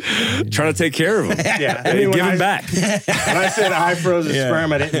Ziploc. Trying to take care of him. Yeah. I Hey, mean, give when him back. When I said I froze a Yeah.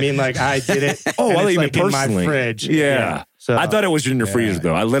 sperm, I didn't mean like I did it. Oh, and I thought it's you meant like in personally. my fridge. Yeah. So I thought it was in your Yeah. freezer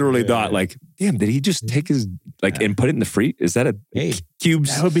though. I literally Yeah. thought like, damn, did he just take his and put it in the freezer? Is that a Hey.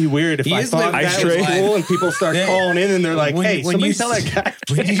 cubes? that would be weird if He I is thought living that his was life. cool and people start Yeah. calling in and they're like, When- "Hey, when somebody you tell that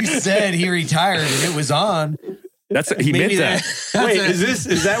guy." When you said he retired and it was on, That's he meant maybe that. Wait,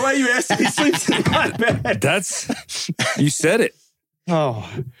 is that why you asked if he sleeps in my bed? That's you said it. Oh,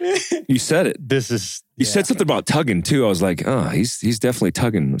 You said it. this is. You said something about tugging too. I was like, oh, he's definitely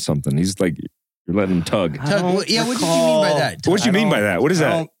tugging something. He's like, you're letting him tug. I don't yeah, what did you mean by recall- that? What do you I mean by don't- that? What is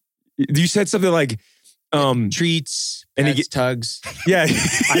I that? You said something like, Treats And he pets, tugs. yeah.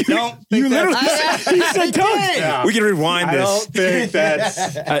 I don't. You think literally that's- said, you said tug. Yeah. We can rewind I this. don't think that's.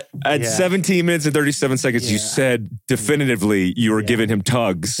 At Yeah. 17 minutes and 37 seconds, you Yeah. said definitively you were Yeah. giving him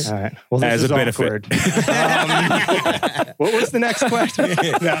tugs. All right. Well, this As is a benefit. awkward. What was the next question?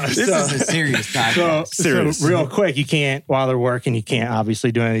 No, This is a serious podcast. Serious. real quick, you can't while they're working. You can't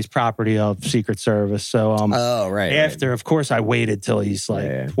obviously do any of these property of Secret Service. So Oh, right. after, of course, I waited till he's like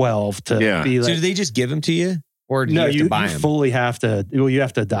Yeah. 12 to Yeah. be So like. do they just give them to you? Or do no, you have you to buy you them? fully have to. Well, you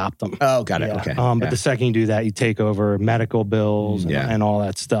have to adopt them. Oh, got it. Yeah. Okay. But Yeah. the second you do that, you take over medical bills Yeah. and all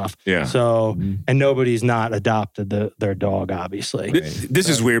that stuff. Yeah. So, Mhm. and nobody's not adopted their dog, obviously. This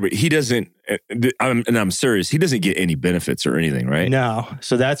is weird, but he doesn't, I'm serious, he doesn't get any benefits or anything, right? No.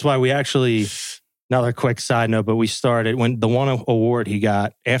 So that's why we actually, another quick side note, but we started when the one award he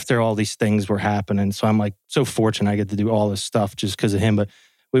got after all these things were happening. So I'm like so fortunate I get to do all this stuff just because of him. But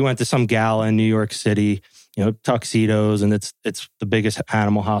we went to some gala in New York City, tuxedos, and it's the biggest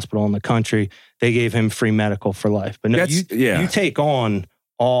animal hospital in the country. They gave him free medical for life. But no, you take on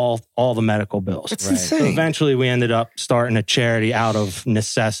all the medical bills. That's Right. insane. So eventually we ended up starting a charity out of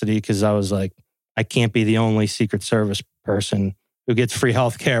necessity because I was like, I can't be the only Secret Service person who gets free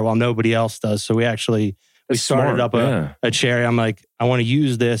health care while nobody else does. So we started smart, up yeah. a charity. I'm like, I want to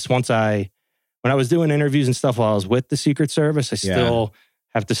use this when I was doing interviews and stuff while I was with the Secret Service, I still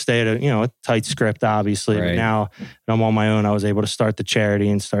have to stay at a tight script, obviously. Right. But now that I'm on my own, I was able to start the charity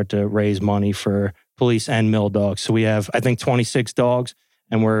and start to raise money for police and mill dogs. So we have, I think, 26 dogs,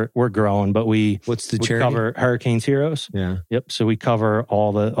 and we're growing. But What's the we charity? cover Hurricanes Heroes. Yeah. Yep. So we cover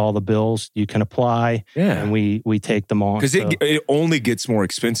all the bills you can apply, Yeah. and we take them on. Because So- it only gets more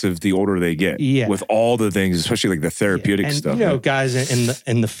expensive the older they get. Yeah. With all the things, especially like the therapeutic and, stuff. Guys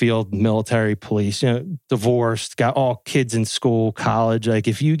in the field, military, police, divorced, got all kids in school, college. Like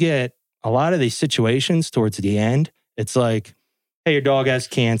if you get a lot of these situations towards the end, it's like, hey, your dog has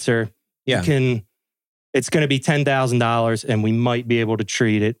cancer. Yeah. It's going to be $10,000 and we might be able to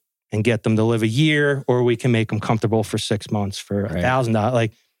treat it and get them to live a year, or we can make them comfortable for 6 months for $1,000.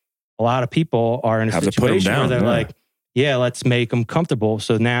 Like a lot of people are in a situation where they're like, yeah, let's make them comfortable.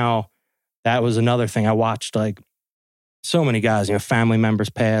 So now that was another thing. I watched like so many guys, family members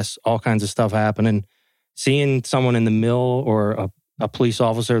pass, all kinds of stuff happen. And seeing someone in the mill or a police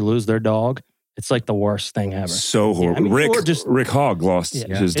officer lose their dog, it's like the worst thing ever. So horrible. Rick Hogg lost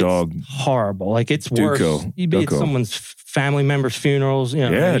his dog. Horrible. Like it's worse. You'd be at someone's family member's funerals.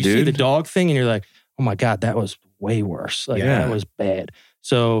 You see the dog thing and you're like, oh my God, that was way worse. Like that was bad.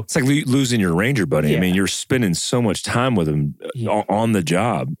 So it's like losing your ranger buddy. I mean, you're spending so much time with him on the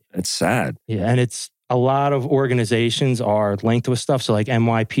job. It's sad. Yeah. And it's a lot of organizations are linked with stuff. So like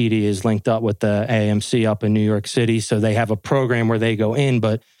NYPD is linked up with the AMC up in New York City. So they have a program where they go in,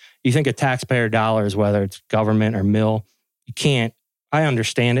 but you think of taxpayer dollars, whether it's government or mill, you can't, I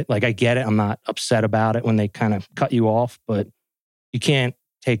understand it. Like I get it. I'm not upset about it when they kind of cut you off, but you can't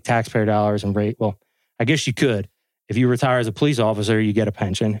take taxpayer dollars and well, I guess you could. If you retire as a police officer, you get a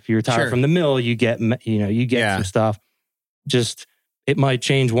pension. If you retire from the mill, you get, some stuff. Just, it might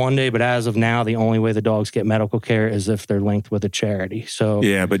change one day, but as of now, the only way the dogs get medical care is if they're linked with a charity. So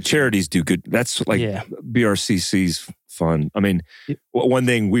yeah, but charities do good. That's like BRCC's fun. I mean, one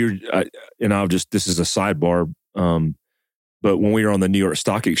thing this is a sidebar, but when we were on the New York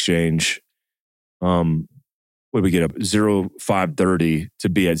Stock Exchange, what did we get up? 0530 to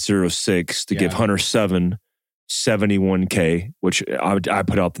be at 06 to give Hunter 7 71K, which I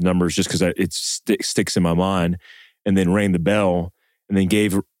put out the numbers just because it sticks in my mind, and then rang the bell and then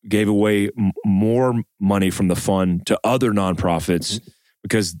gave away more money from the fund to other nonprofits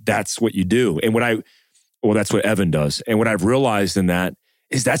because that's what you do. And that's what Evan does. And what I've realized in that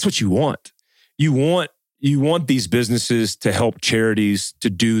is that's what you want. You want these businesses to help charities to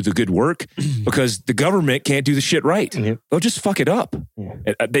do the good work because the government can't do the shit right. Yep. They'll just fuck it up.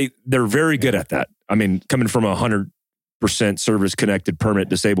 Yeah. They're very good at that. I mean, coming from 100% service-connected, permanent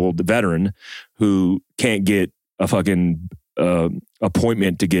disabled veteran who can't get a fucking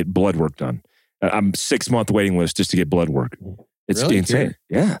appointment to get blood work done. I'm 6-month waiting list just to get blood work. It's really insane.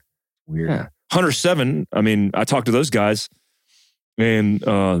 Yeah. Weird. Yeah. Hunter 7, I mean, I talked to those guys and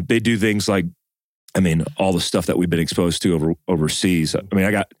they do things like, all the stuff that we've been exposed to overseas. I mean,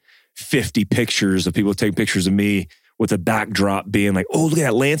 I got 50 pictures of people taking pictures of me with a backdrop being like, oh, look at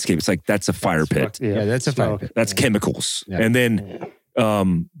that landscape. It's like, that's a fire pit. Yeah, that's a fire pit. That's chemicals. Yeah. And then,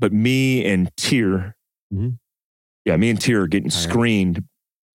 but me and Tyr, me and Tyr are getting screened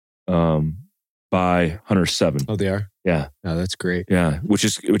by Hunter 7. Oh, they are? Yeah. Oh, that's great. Yeah, which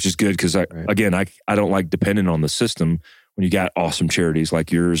is good because I don't like depending on the system when you got awesome charities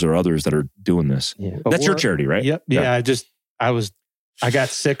like yours or others that are doing this. Yeah. That's your charity, right? Yep. Yeah. I got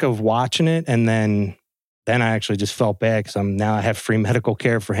sick of watching it, and then I actually just felt bad because I have free medical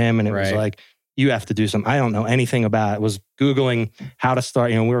care for him, and it was like, you have to do something. I don't know anything about it. Was Googling how to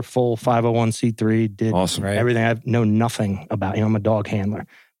start. We're full 501c3, did awesome, everything. I know nothing about. I'm a dog handler.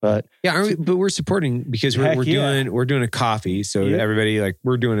 But but we're supporting because we're doing a coffee. So everybody, like,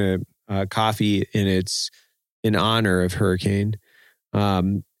 we're doing a coffee, and it's in honor of Hurricane,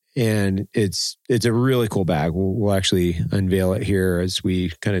 and it's a really cool bag. We'll actually unveil it here as we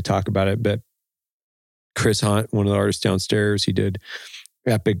kind of talk about it. But Chris Hunt, one of the artists downstairs, he did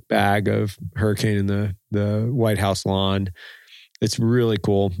a big bag of Hurricane in the White House lawn. It's really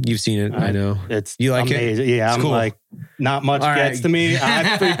cool. You've seen it, I know. You like amazing. It? Yeah, it's cool. Like, not much gets to me.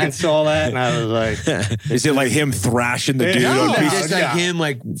 I freaking saw that, and I was like, is it like him thrashing the dude on pieces? It's like him,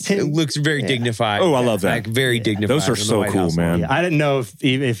 like, it looks very dignified. Oh, I love that. Like, very dignified. Those are so cool, man. Yeah, I didn't know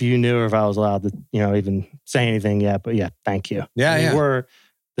if you knew or if I was allowed to, even say anything yet. But yeah, thank you. Yeah,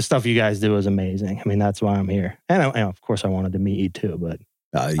 the stuff you guys do is amazing. That's why I'm here. And of course, I wanted to meet you too, but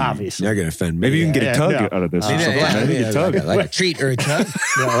obviously. You're going to offend me. Maybe you can get a tug out of this. Like a treat or a tug.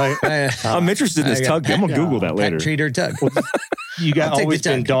 I'm interested in this tug. I'm going to Google that later. Treat or tug. You got always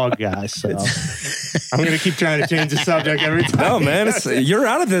been dog guys, so I'm going to keep trying to change the subject every time. No, man, you're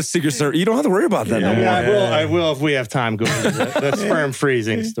out of this Secret Service. You don't have to worry about that no more. I will if we have time going into the sperm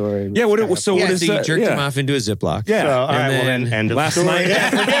freezing story. Yeah, what is that? You jerked him off into a Ziploc. Yeah. So, all right, then end of last story.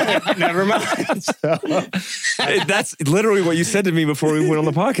 Night. Never mind. That's literally what you said to me before we went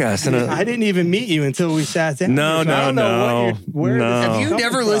on the podcast. And I didn't even meet you until we sat down. No. Have you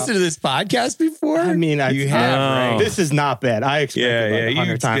never listened to this podcast before? I mean, you have. right? This is not bad. I expected like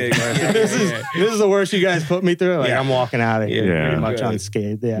 100 times. This is the worst you guys put me through. Like I'm walking out of here pretty much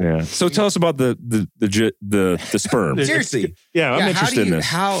unscathed. Yeah. So tell us about the sperm. Seriously. Yeah, I'm interested in this.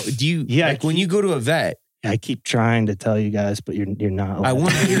 How do you like when you go to a vet? I keep trying to tell you guys, but you're not. I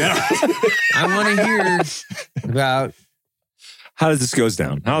want to hear. I want to hear about how does this goes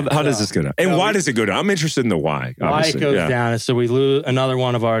down. How does this go down, and why does it go down? I'm interested in the why. Why it goes down is so we lose another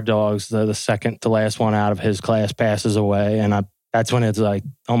one of our dogs. The second to last one out of his class passes away, and that's when it's like,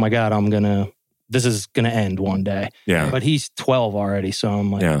 oh my god, this is gonna end one day. Yeah, but he's 12 already, so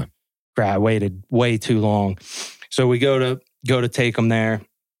I'm like, I waited way too long. So we go to take him there.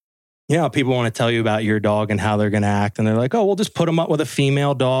 People want to tell you about your dog and how they're going to act. And they're like, oh, we'll just put him up with a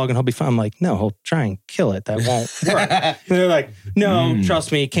female dog and he'll be fine. I'm like, no, he'll try and kill it. That won't work. And they're like, no,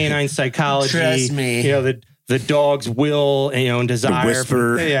 trust me, canine psychology. Trust me. The dog's will and desire. The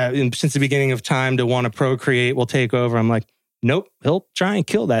whisper. Since the beginning of time to want to procreate will take over. I'm like, nope, he'll try and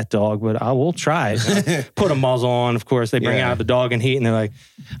kill that dog, but I will try. Put a muzzle on, of course. They bring out the dog in heat and they're like,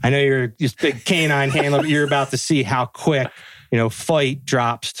 I know you're just big canine handler, but you're about to see how quick fight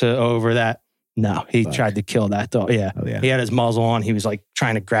drops to over that. No, he tried to kill that dog. Yeah. Oh, yeah. He had his muzzle on. He was like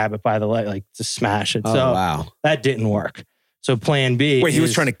trying to grab it by the leg, like to smash it. Oh, so wow. That didn't work. So plan B. Wait, he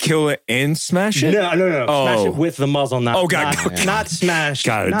was trying to kill it and smash it? No. Smash it with the muzzle, not smash.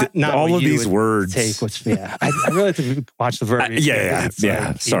 God, not all of these words. I really have to watch the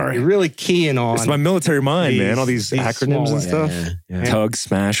verbiage. Sorry. You're really keying on. It's my military mind, man. All these acronyms and stuff. Yeah. Tug,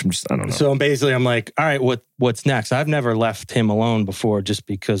 smash. I don't know. So basically, I'm like, all right, what's next? I've never left him alone before just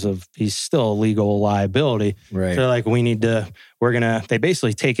because of he's still a legal liability. Right. So like, they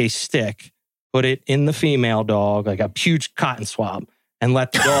basically take a stick, put it in the female dog, like a huge cotton swab, and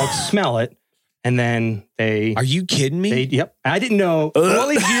let the dog smell it. And then Are you kidding me? Yep. I didn't know all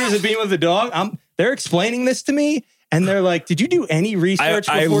these years of being with the dog. They're explaining this to me, and they're like, "Did you do any research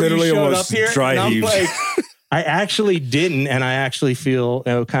before you showed up here?" And I'm like, I actually didn't, and I actually feel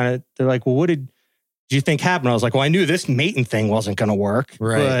kind of. They're like, "Well, what did you think happened?" I was like, "Well, I knew this mating thing wasn't going to work,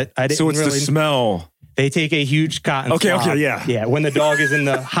 right?" But I didn't. So it's the smell. They take a huge cotton swab. Yeah. When the dog is in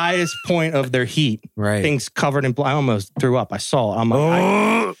the highest point of their heat, right? Things covered in blood. I almost threw up. I saw it. I'm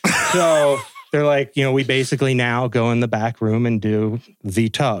like, so they're like, we basically now go in the back room and do the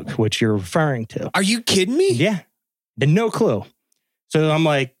tug, which you're referring to. Are you kidding me? Yeah. And no clue. So I'm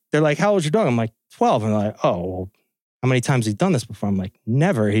like, they're like, how old's your dog? I'm like, 12. And they're like, oh, well, how many times has he done this before? I'm like,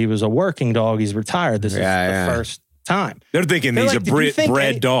 never. He was a working dog. He's retired. This is the first time. They're thinking he's a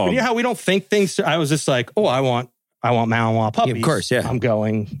bred dog. You know how we don't think things. I was just like, oh, I want Malinois puppies. Yeah, of course, yeah. I'm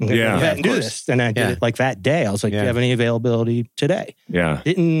going to go and do this. And I did it like that day. I was like, do you have any availability today? Yeah.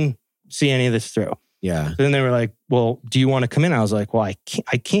 Didn't see any of this through. Yeah. So then they were like, well, do you want to come in? I was like, well, I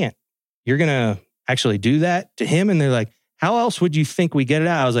can't. You're going to actually do that to him? And they're like, how else would you think we get it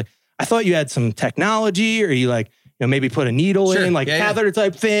out? I was like, I thought you had some technology or you maybe put a needle in, catheter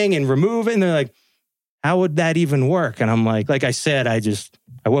type thing and remove it. And they're like, how would that even work? And I'm like I said, I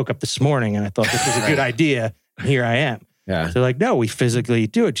woke up this morning and I thought this was a good idea. And here I am. Yeah. So they're like, no, we physically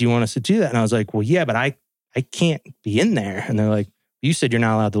do it. Do you want us to do that? And I was like, well, yeah, but I can't be in there. And they're like, you said you're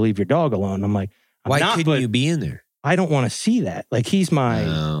not allowed to leave your dog alone. And I'm like, why couldn't you be in there? I don't want to see that. Like he's like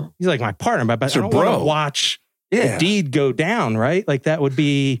my partner, but I don't want to watch the deed go down, right? Like that would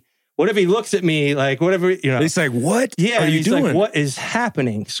be, what if he looks at me like whatever, He's like, what are you doing? Like, what is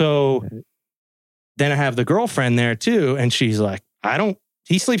happening? So then I have the girlfriend there too. And she's like,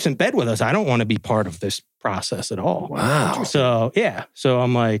 he sleeps in bed with us. I don't want to be part of this process at all. Wow. So, So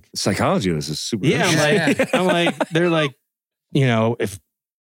I'm like, psychology of this is super. Yeah. I'm like, they're like, if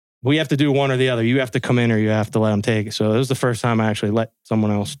we have to do one or the other, you have to come in or you have to let him take it. So it was the first time I actually let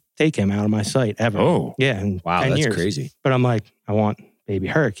someone else take him out of my sight ever. Oh. Yeah. In wow. 10 That's years. crazy. But I'm like, I want baby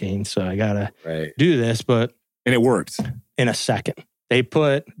Hurricane. So I got to do this. And it worked. In a second. They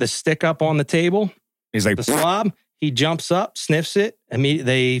put the stick up on the table. He's like, the swab. He jumps up, sniffs it.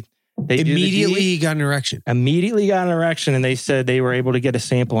 Immediately he got an erection. Immediately got an erection. And they said they were able to get a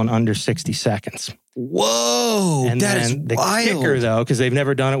sample in under 60 seconds. Whoa. And that is the wild. kicker, though, because they've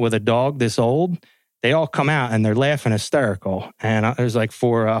never done it with a dog this old, they all come out and they're laughing hysterical. And there's like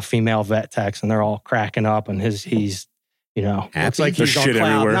 4 female vet techs and they're all cracking up. And he's, looks like he's on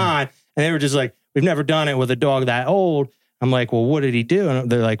cloud 9. And they were just like, we've never done it with a dog that old. I'm like, well, what did he do? And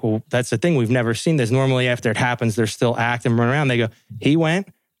they're like, well, that's the thing. We've never seen this. Normally after it happens, they're still acting, running around. They go, he went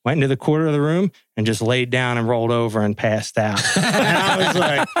into the corner of the room and just laid down and rolled over and passed out. And I was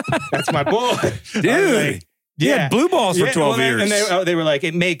like, that's my boy. Dude. Yeah, blue balls for 12 years. And they were like,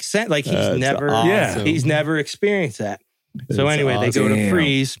 it makes sense. Like he's never experienced that. So anyway, they go to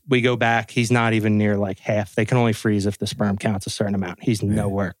freeze. We go back. He's not even near like half. They can only freeze if the sperm count's a certain amount. He's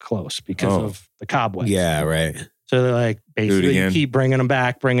nowhere close because of the cobwebs. Yeah, right. So they're like, basically, you keep bringing them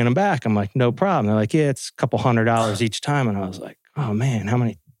back. I'm like, no problem. They're like, yeah, it's a couple $100 each time. And I was like, oh man, how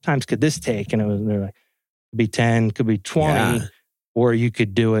many times could this take? And they're like, could be 10, could be 20, or you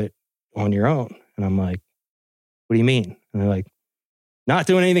could do it on your own. And I'm like, what do you mean? And they're like, not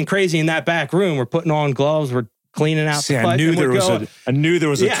doing anything crazy in that back room. We're putting on gloves. We're cleaning out. See, I knew there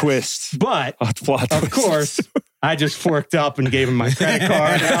was a twist. But of course, I just forked up and gave him my credit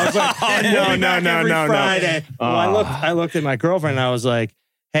card. And I was like, no, Friday. Well, I looked at my girlfriend and I was like,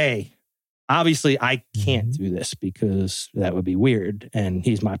 hey, obviously I can't do this because that would be weird. And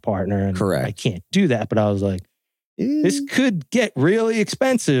he's my partner. And I can't do that. But I was like, this could get really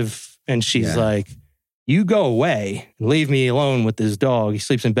expensive. And she's like, you go away and leave me alone with this dog. He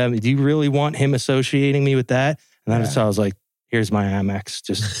sleeps in bed. Do you really want him associating me with that? And then so I was like, here's my Amex.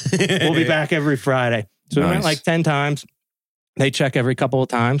 Just, we'll be back every Friday. So we went like 10 times. They check every couple of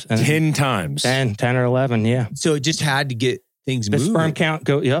times. And 10 times? 10 or 11, yeah. So it just had to get things moving. The sperm count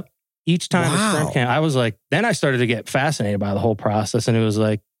each time the sperm count. I was like, then I started to get fascinated by the whole process. And it was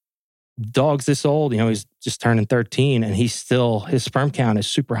like, dog's this old, he's just turning 13 and his sperm count is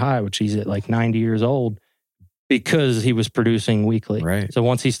super high, which he's at like 90 years old because he was producing weekly. Right. So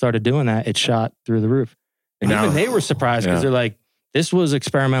once he started doing that, it shot through the roof. And even they were surprised because they're like, this was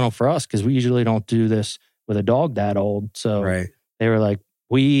experimental for us because we usually don't do this with a dog that old. So they were like,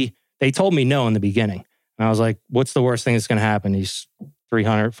 they told me no in the beginning. And I was like, what's the worst thing that's going to happen? He's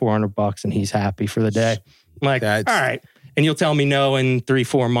 $300, $400 and he's happy for the day. I'm like, all right. And you'll tell me no in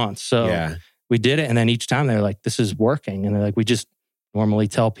 3-4 months. So we did it. And then each time they're like, this is working. And they're like, we just normally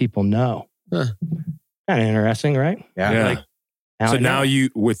tell people no. Huh. Kind of interesting, right? Yeah. So now you,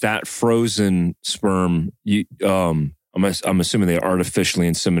 with that frozen sperm, I'm assuming they artificially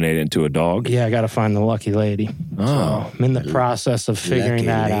inseminate it into a dog? Yeah, I got to find the lucky lady. Oh. So I'm in the process of figuring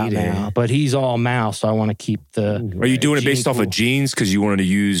that out now. But he's all mouse, so I want to keep the... Are you doing it based off of genes because you wanted to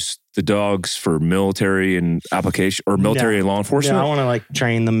use the dogs for military and application or military and law enforcement? Yeah, I want to like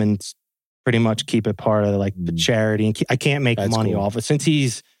train them and pretty much keep it part of like the charity. And I can't make money off it.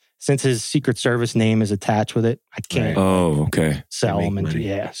 Since his Secret Service name is attached with it, I can't sell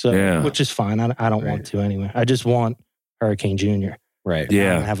them. Which is fine. I don't want to anyway. I just want Hurricane Jr. Right.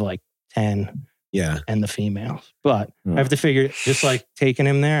 Yeah. I have like 10 and the females. But I have to figure, just like taking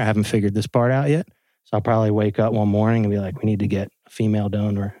him there, I haven't figured this part out yet. So I'll probably wake up one morning and be like, we need to get a female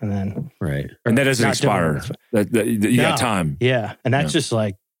donor. And then... And that doesn't expire. You got time. Yeah. And that's just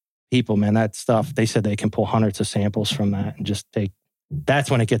like people, man, that stuff, they said they can pull hundreds of samples from that and just take...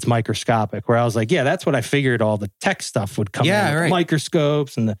 That's when it gets microscopic, where I was like, that's what I figured all the tech stuff would come in. Right.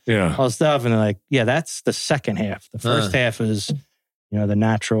 Microscopes and all the stuff. And they're like, that's the second half. The first half is, the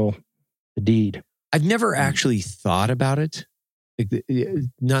natural, the deed. I've never actually thought about it. Like,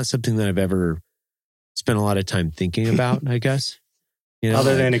 not something that I've ever spent a lot of time thinking about, I guess.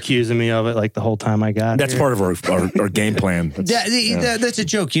 Other than accusing me of it like the whole time I got That's part of our game plan. That's a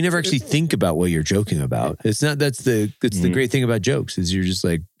joke. You never actually think about what you're joking about. It's not. That's the great thing about jokes is you're just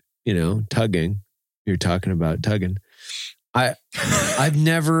like, tugging. You're talking about tugging. I've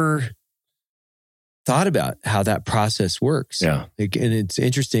never thought about how that process works. Yeah. And it's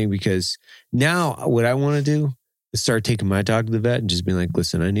interesting because now what I want to do is start taking my dog to the vet and just being like,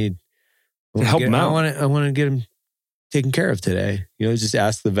 listen, I need to help him out. I want to get him taken care of today. Just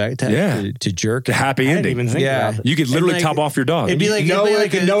ask the vet to jerk. The happy ending. You could literally top off your dog. It'd be like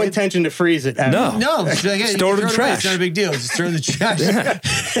no intention to freeze it. No. Just like, hey, throw it in the trash. It's not a big deal. Just throw it in the trash.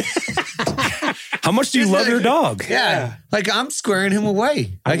 How much do you love your dog? Yeah. Like I'm squaring him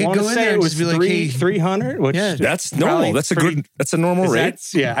away. I could go in there and just be like, hey, 300, which that's normal. That's a normal rate.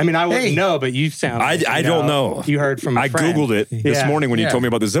 I mean, I wouldn't know, but you sound I don't know. You heard from a friend. Googled it this morning when you told me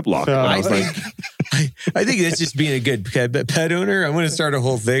about the Ziploc. So, I think that's just being a good pet owner. I'm going to start a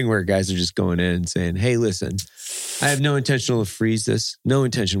whole thing where guys are just going in and saying, hey, listen, I have no intention to freeze this. No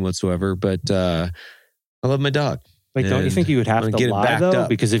intention whatsoever, but I love my dog. Like, don't you think you would have to lie though? Up.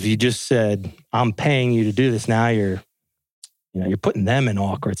 Because if you just said, I'm paying you to do this, now you're putting them in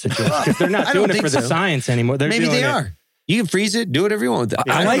awkward situations. Because they're not doing it for the science anymore. Maybe they are. You can freeze it, do whatever you want with it.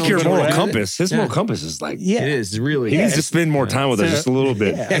 I like your moral compass. His moral compass is like, it is really. He needs to spend more time with us just a little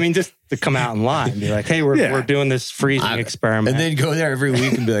bit. Yeah. I mean, just to come out and lie and be like, hey, we're doing this freezing experiment. And then go there every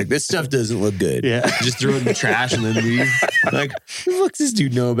week and be like, this stuff doesn't look good. Yeah. Just throw it in the trash and then leave. Like, what the fuck does this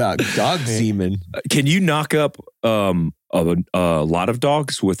dude know about dog semen? Can you knock up a lot of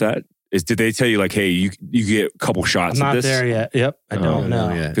dogs with that Did they tell you like, hey, you get a couple shots I'm at not this? there yet. Yep. I don't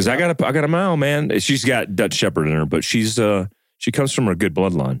know. Because I got a Mal, man. She's got Dutch Shepherd in her, but she comes from a good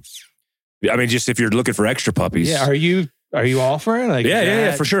bloodline. I mean, just if you're looking for extra puppies. Yeah. Are you offering? Like,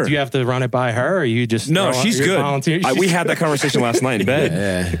 yeah, for sure. Do you have to run it by her, or you just no? She's good. Volunteer? We had that conversation last night in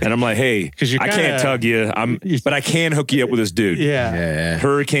bed, and I'm like, hey, I can't tug you, but I can hook you up with this dude. Yeah.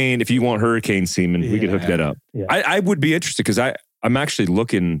 Hurricane. If you want hurricane semen, we could hook that up. Yeah. I would be interested because I'm actually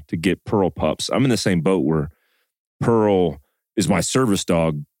looking to get Pearl pups. I'm in the same boat where Pearl is my service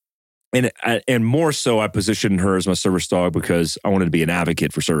dog. And more so, I positioned her as my service dog because I wanted to be an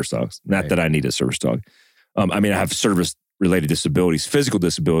advocate for service dogs. Not that I need a service dog. I mean, I have service-related disabilities, physical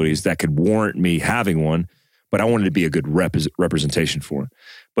disabilities that could warrant me having one, but I wanted to be a good representation for her.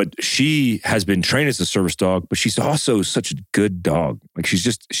 But she has been trained as a service dog, but she's also such a good dog. Like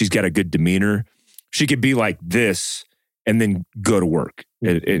she's got a good demeanor. She could be like this and then go to work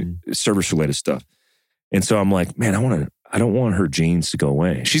and service-related stuff. And so I'm like, man, I don't want her genes to go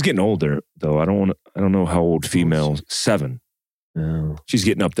away. She's getting older though. I don't know how old females. 7. Oh. She's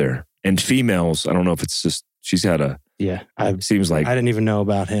getting up there. And females, I don't know if it's just she's had a seems like I didn't even know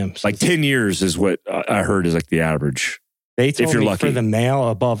about him. Like 10 years is what I heard is like the average. They told if you're me lucky. for the male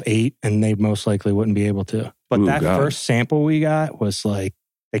above 8, and they most likely wouldn't be able to. But first sample we got was like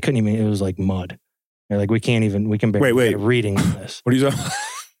they couldn't even. It was like mud. They're like, we can barely get a reading on this. What are you talking?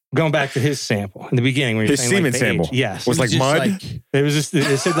 Going back to his sample in the beginning, when you're his saying semen like the sample, age, yes, was like mud. It was just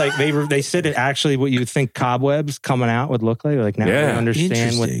they said like they said it actually what you would think cobwebs coming out would look like. Like now we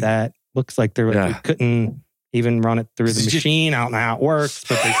understand what that looks like. They were like, we couldn't even run it through the machine. I don't know how it works,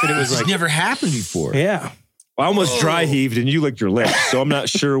 but they said it was like never happened before. Yeah. I almost dry heaved and you licked your lips, so I'm not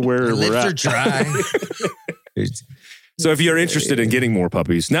sure where we're at. Lips are dry. So if you're interested in getting more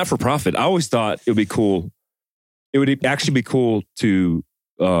puppies, not for profit, I always thought it would be cool. It would actually be cool to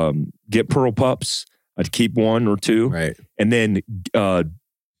get Pearl pups. I'd keep 1 or 2, right, and then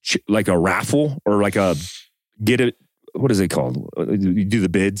like a raffle or like a get it. What is it called? You do the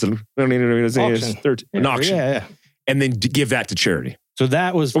bids. I don't even know what it is. An auction, and then give that to charity. So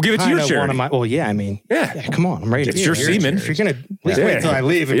that was give it to your charity. One of my. Well, yeah, I mean, come on, I'm ready. It's your semen. If you're gonna wait till I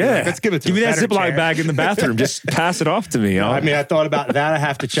leave, and like, let's give it to. Give me that Ziploc charity. bag in the bathroom. Just pass it off to me. I mean, I thought about that. I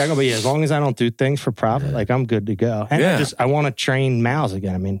have to check them, but as long as I don't do things for profit, like I'm good to go. And I want to train Mals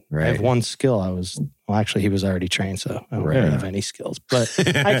again. I mean, I have one skill. Actually, he was already trained, so I don't really have any skills, but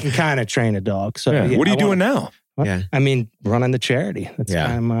I can kind of train a dog. So what are you doing now? Yeah, I mean, running the charity. That's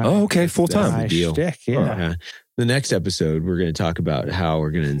kind of my okay, full time deal. Shtick, The next episode, we're going to talk about how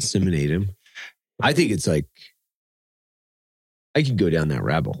we're going to inseminate him. I think it's like, I could go down that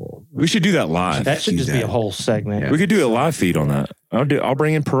rabbit hole. We should do that live. That should just be a whole segment. We could do a live feed on that. I'll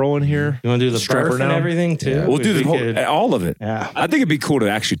bring in Pearl in here. You want to do the birth and everything too? Yeah. We'll do all of it. Yeah. I think it'd be cool to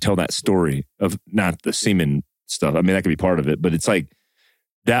actually tell that story of not the semen stuff. I mean, that could be part of it, but it's like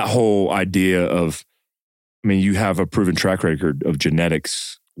that whole idea of, I mean, you have a proven track record of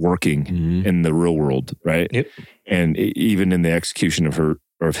genetics working in the real world, right? Yep. And even in the execution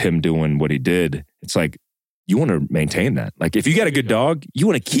of him doing what he did, it's like you want to maintain that. Like if you got a good dog, you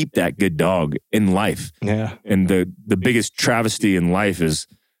want to keep that good dog in life. Yeah. And the biggest travesty in life is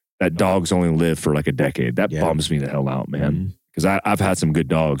that dogs only live for like a decade. That bums me the hell out, man. Because I've had some good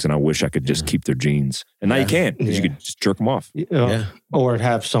dogs and I wish I could just keep their genes. And now you can't because you could just jerk them off. Or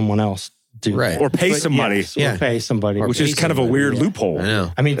have someone else do that. Or pay somebody. Or pay somebody. Which is kind of a weird loophole. I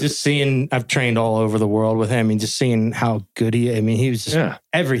know. I mean, just seeing, I've trained all over the world with him and just seeing how good he is. I mean, he was just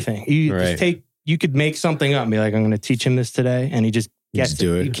everything. You just you could make something up and be like, I'm going to teach him this today. And he just gets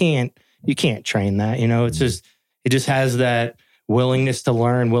it. You can't train that. You know, it's just, it just has that willingness to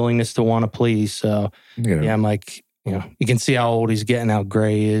learn, willingness to want to please. So I'm like, you know, you can see how old he's getting, how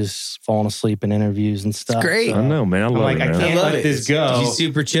gray he is, falling asleep in interviews and stuff. It's great. So I know, man. I love it. I can't let this go. He's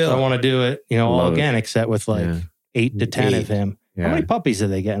super chill. So I want to do it, you know, all again, except with like 8 to 10 of him. Yeah. How many puppies do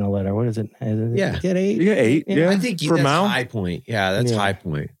they get in a litter? What is it? Get 8? You get 8. Yeah. I think for that's Mal? high point. Yeah, that's high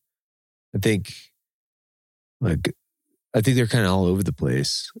point. I think they're kind of all over the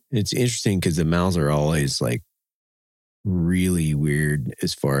place. It's interesting because the Mals are always like really weird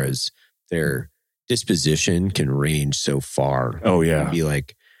as far as their disposition can range so far. Oh yeah, be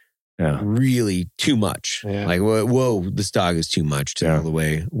like really too much. Yeah. Like whoa, this dog is too much. To all the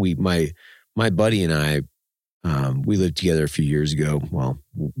way. My buddy and I, we lived together a few years ago. Well,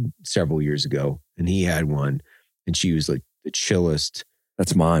 several years ago, and he had one, and she was like the chillest.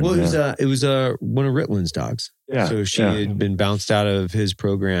 That's mine. Well, it was one of Ritland's dogs. Yeah. So she had been bounced out of his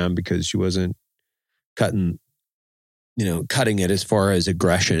program because she wasn't cutting it as far as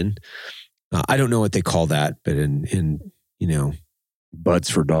aggression. I don't know what they call that, but in Butts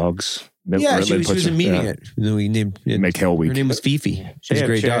for Dogs. Yeah, she was a meeting it. We named it. Make Hell Week. Her name was Fifi. She's a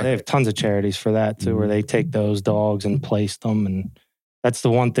great dog. They have tons of charities for that too, where they take those dogs and place them. And that's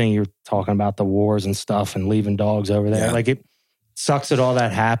the one thing you're talking about, the wars and stuff and leaving dogs over there. Yeah. Like, it sucks that all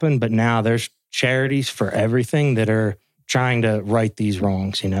that happened, but now there's charities for everything that are trying to right these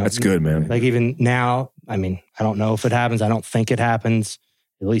wrongs, you know? That's good, man. Like, even now, I mean, I don't know if it happens. I don't think it happens,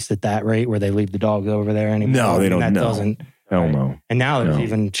 at least at that rate where they leave the dogs over there anymore. No, they don't. That No. doesn't. Hell Right. no. And now there's No.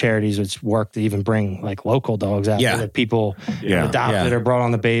 even charities which work to even bring like local dogs out Yeah. there that people Yeah. adopt Yeah. that are brought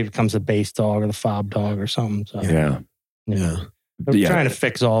on the babe, becomes a base dog or the fob dog or something. So Yeah. you know, Yeah. they're Yeah. trying to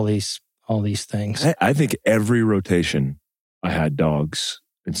fix all these things. I think every rotation I had dogs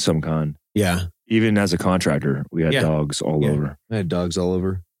in some kind. Yeah. Even as a contractor, we had Yeah. dogs all Yeah. over. I had dogs all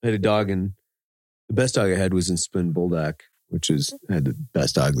over. I had a dog, and the best dog I had was in Spoon Bulldog, which I had the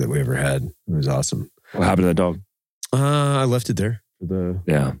best dog that we ever had. It was awesome. What happened to that dog? I left it there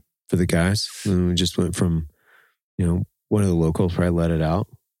Yeah. for the guys. And we just went from, one of the locals probably let it out,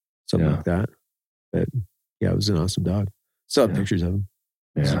 something Yeah. like that. But yeah, it was an awesome dog. Saw Yeah. pictures of him.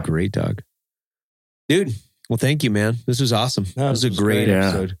 It was a Yeah. great dog. Dude, well, thank you, man. This was awesome. No, this was a this was great great.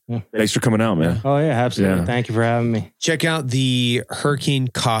 episode. Thanks for coming out, man. Oh yeah, absolutely. Yeah. Thank you for having me. Check out the Hurricane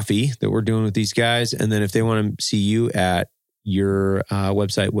Coffee that we're doing with these guys. And then if they want to see you at your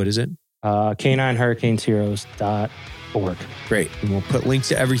website, what is it? K9hurricanesheroes.org. Great. And we'll put links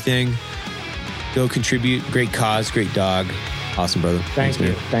to everything. Go contribute. Great cause, great dog. Awesome, brother. Thank you.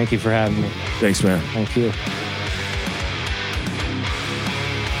 man. Thank you for having me. Thanks, man. Thank you.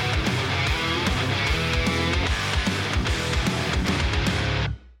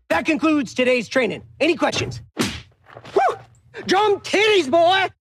 That concludes today's training. Any questions? Woo! Drum titties, boy!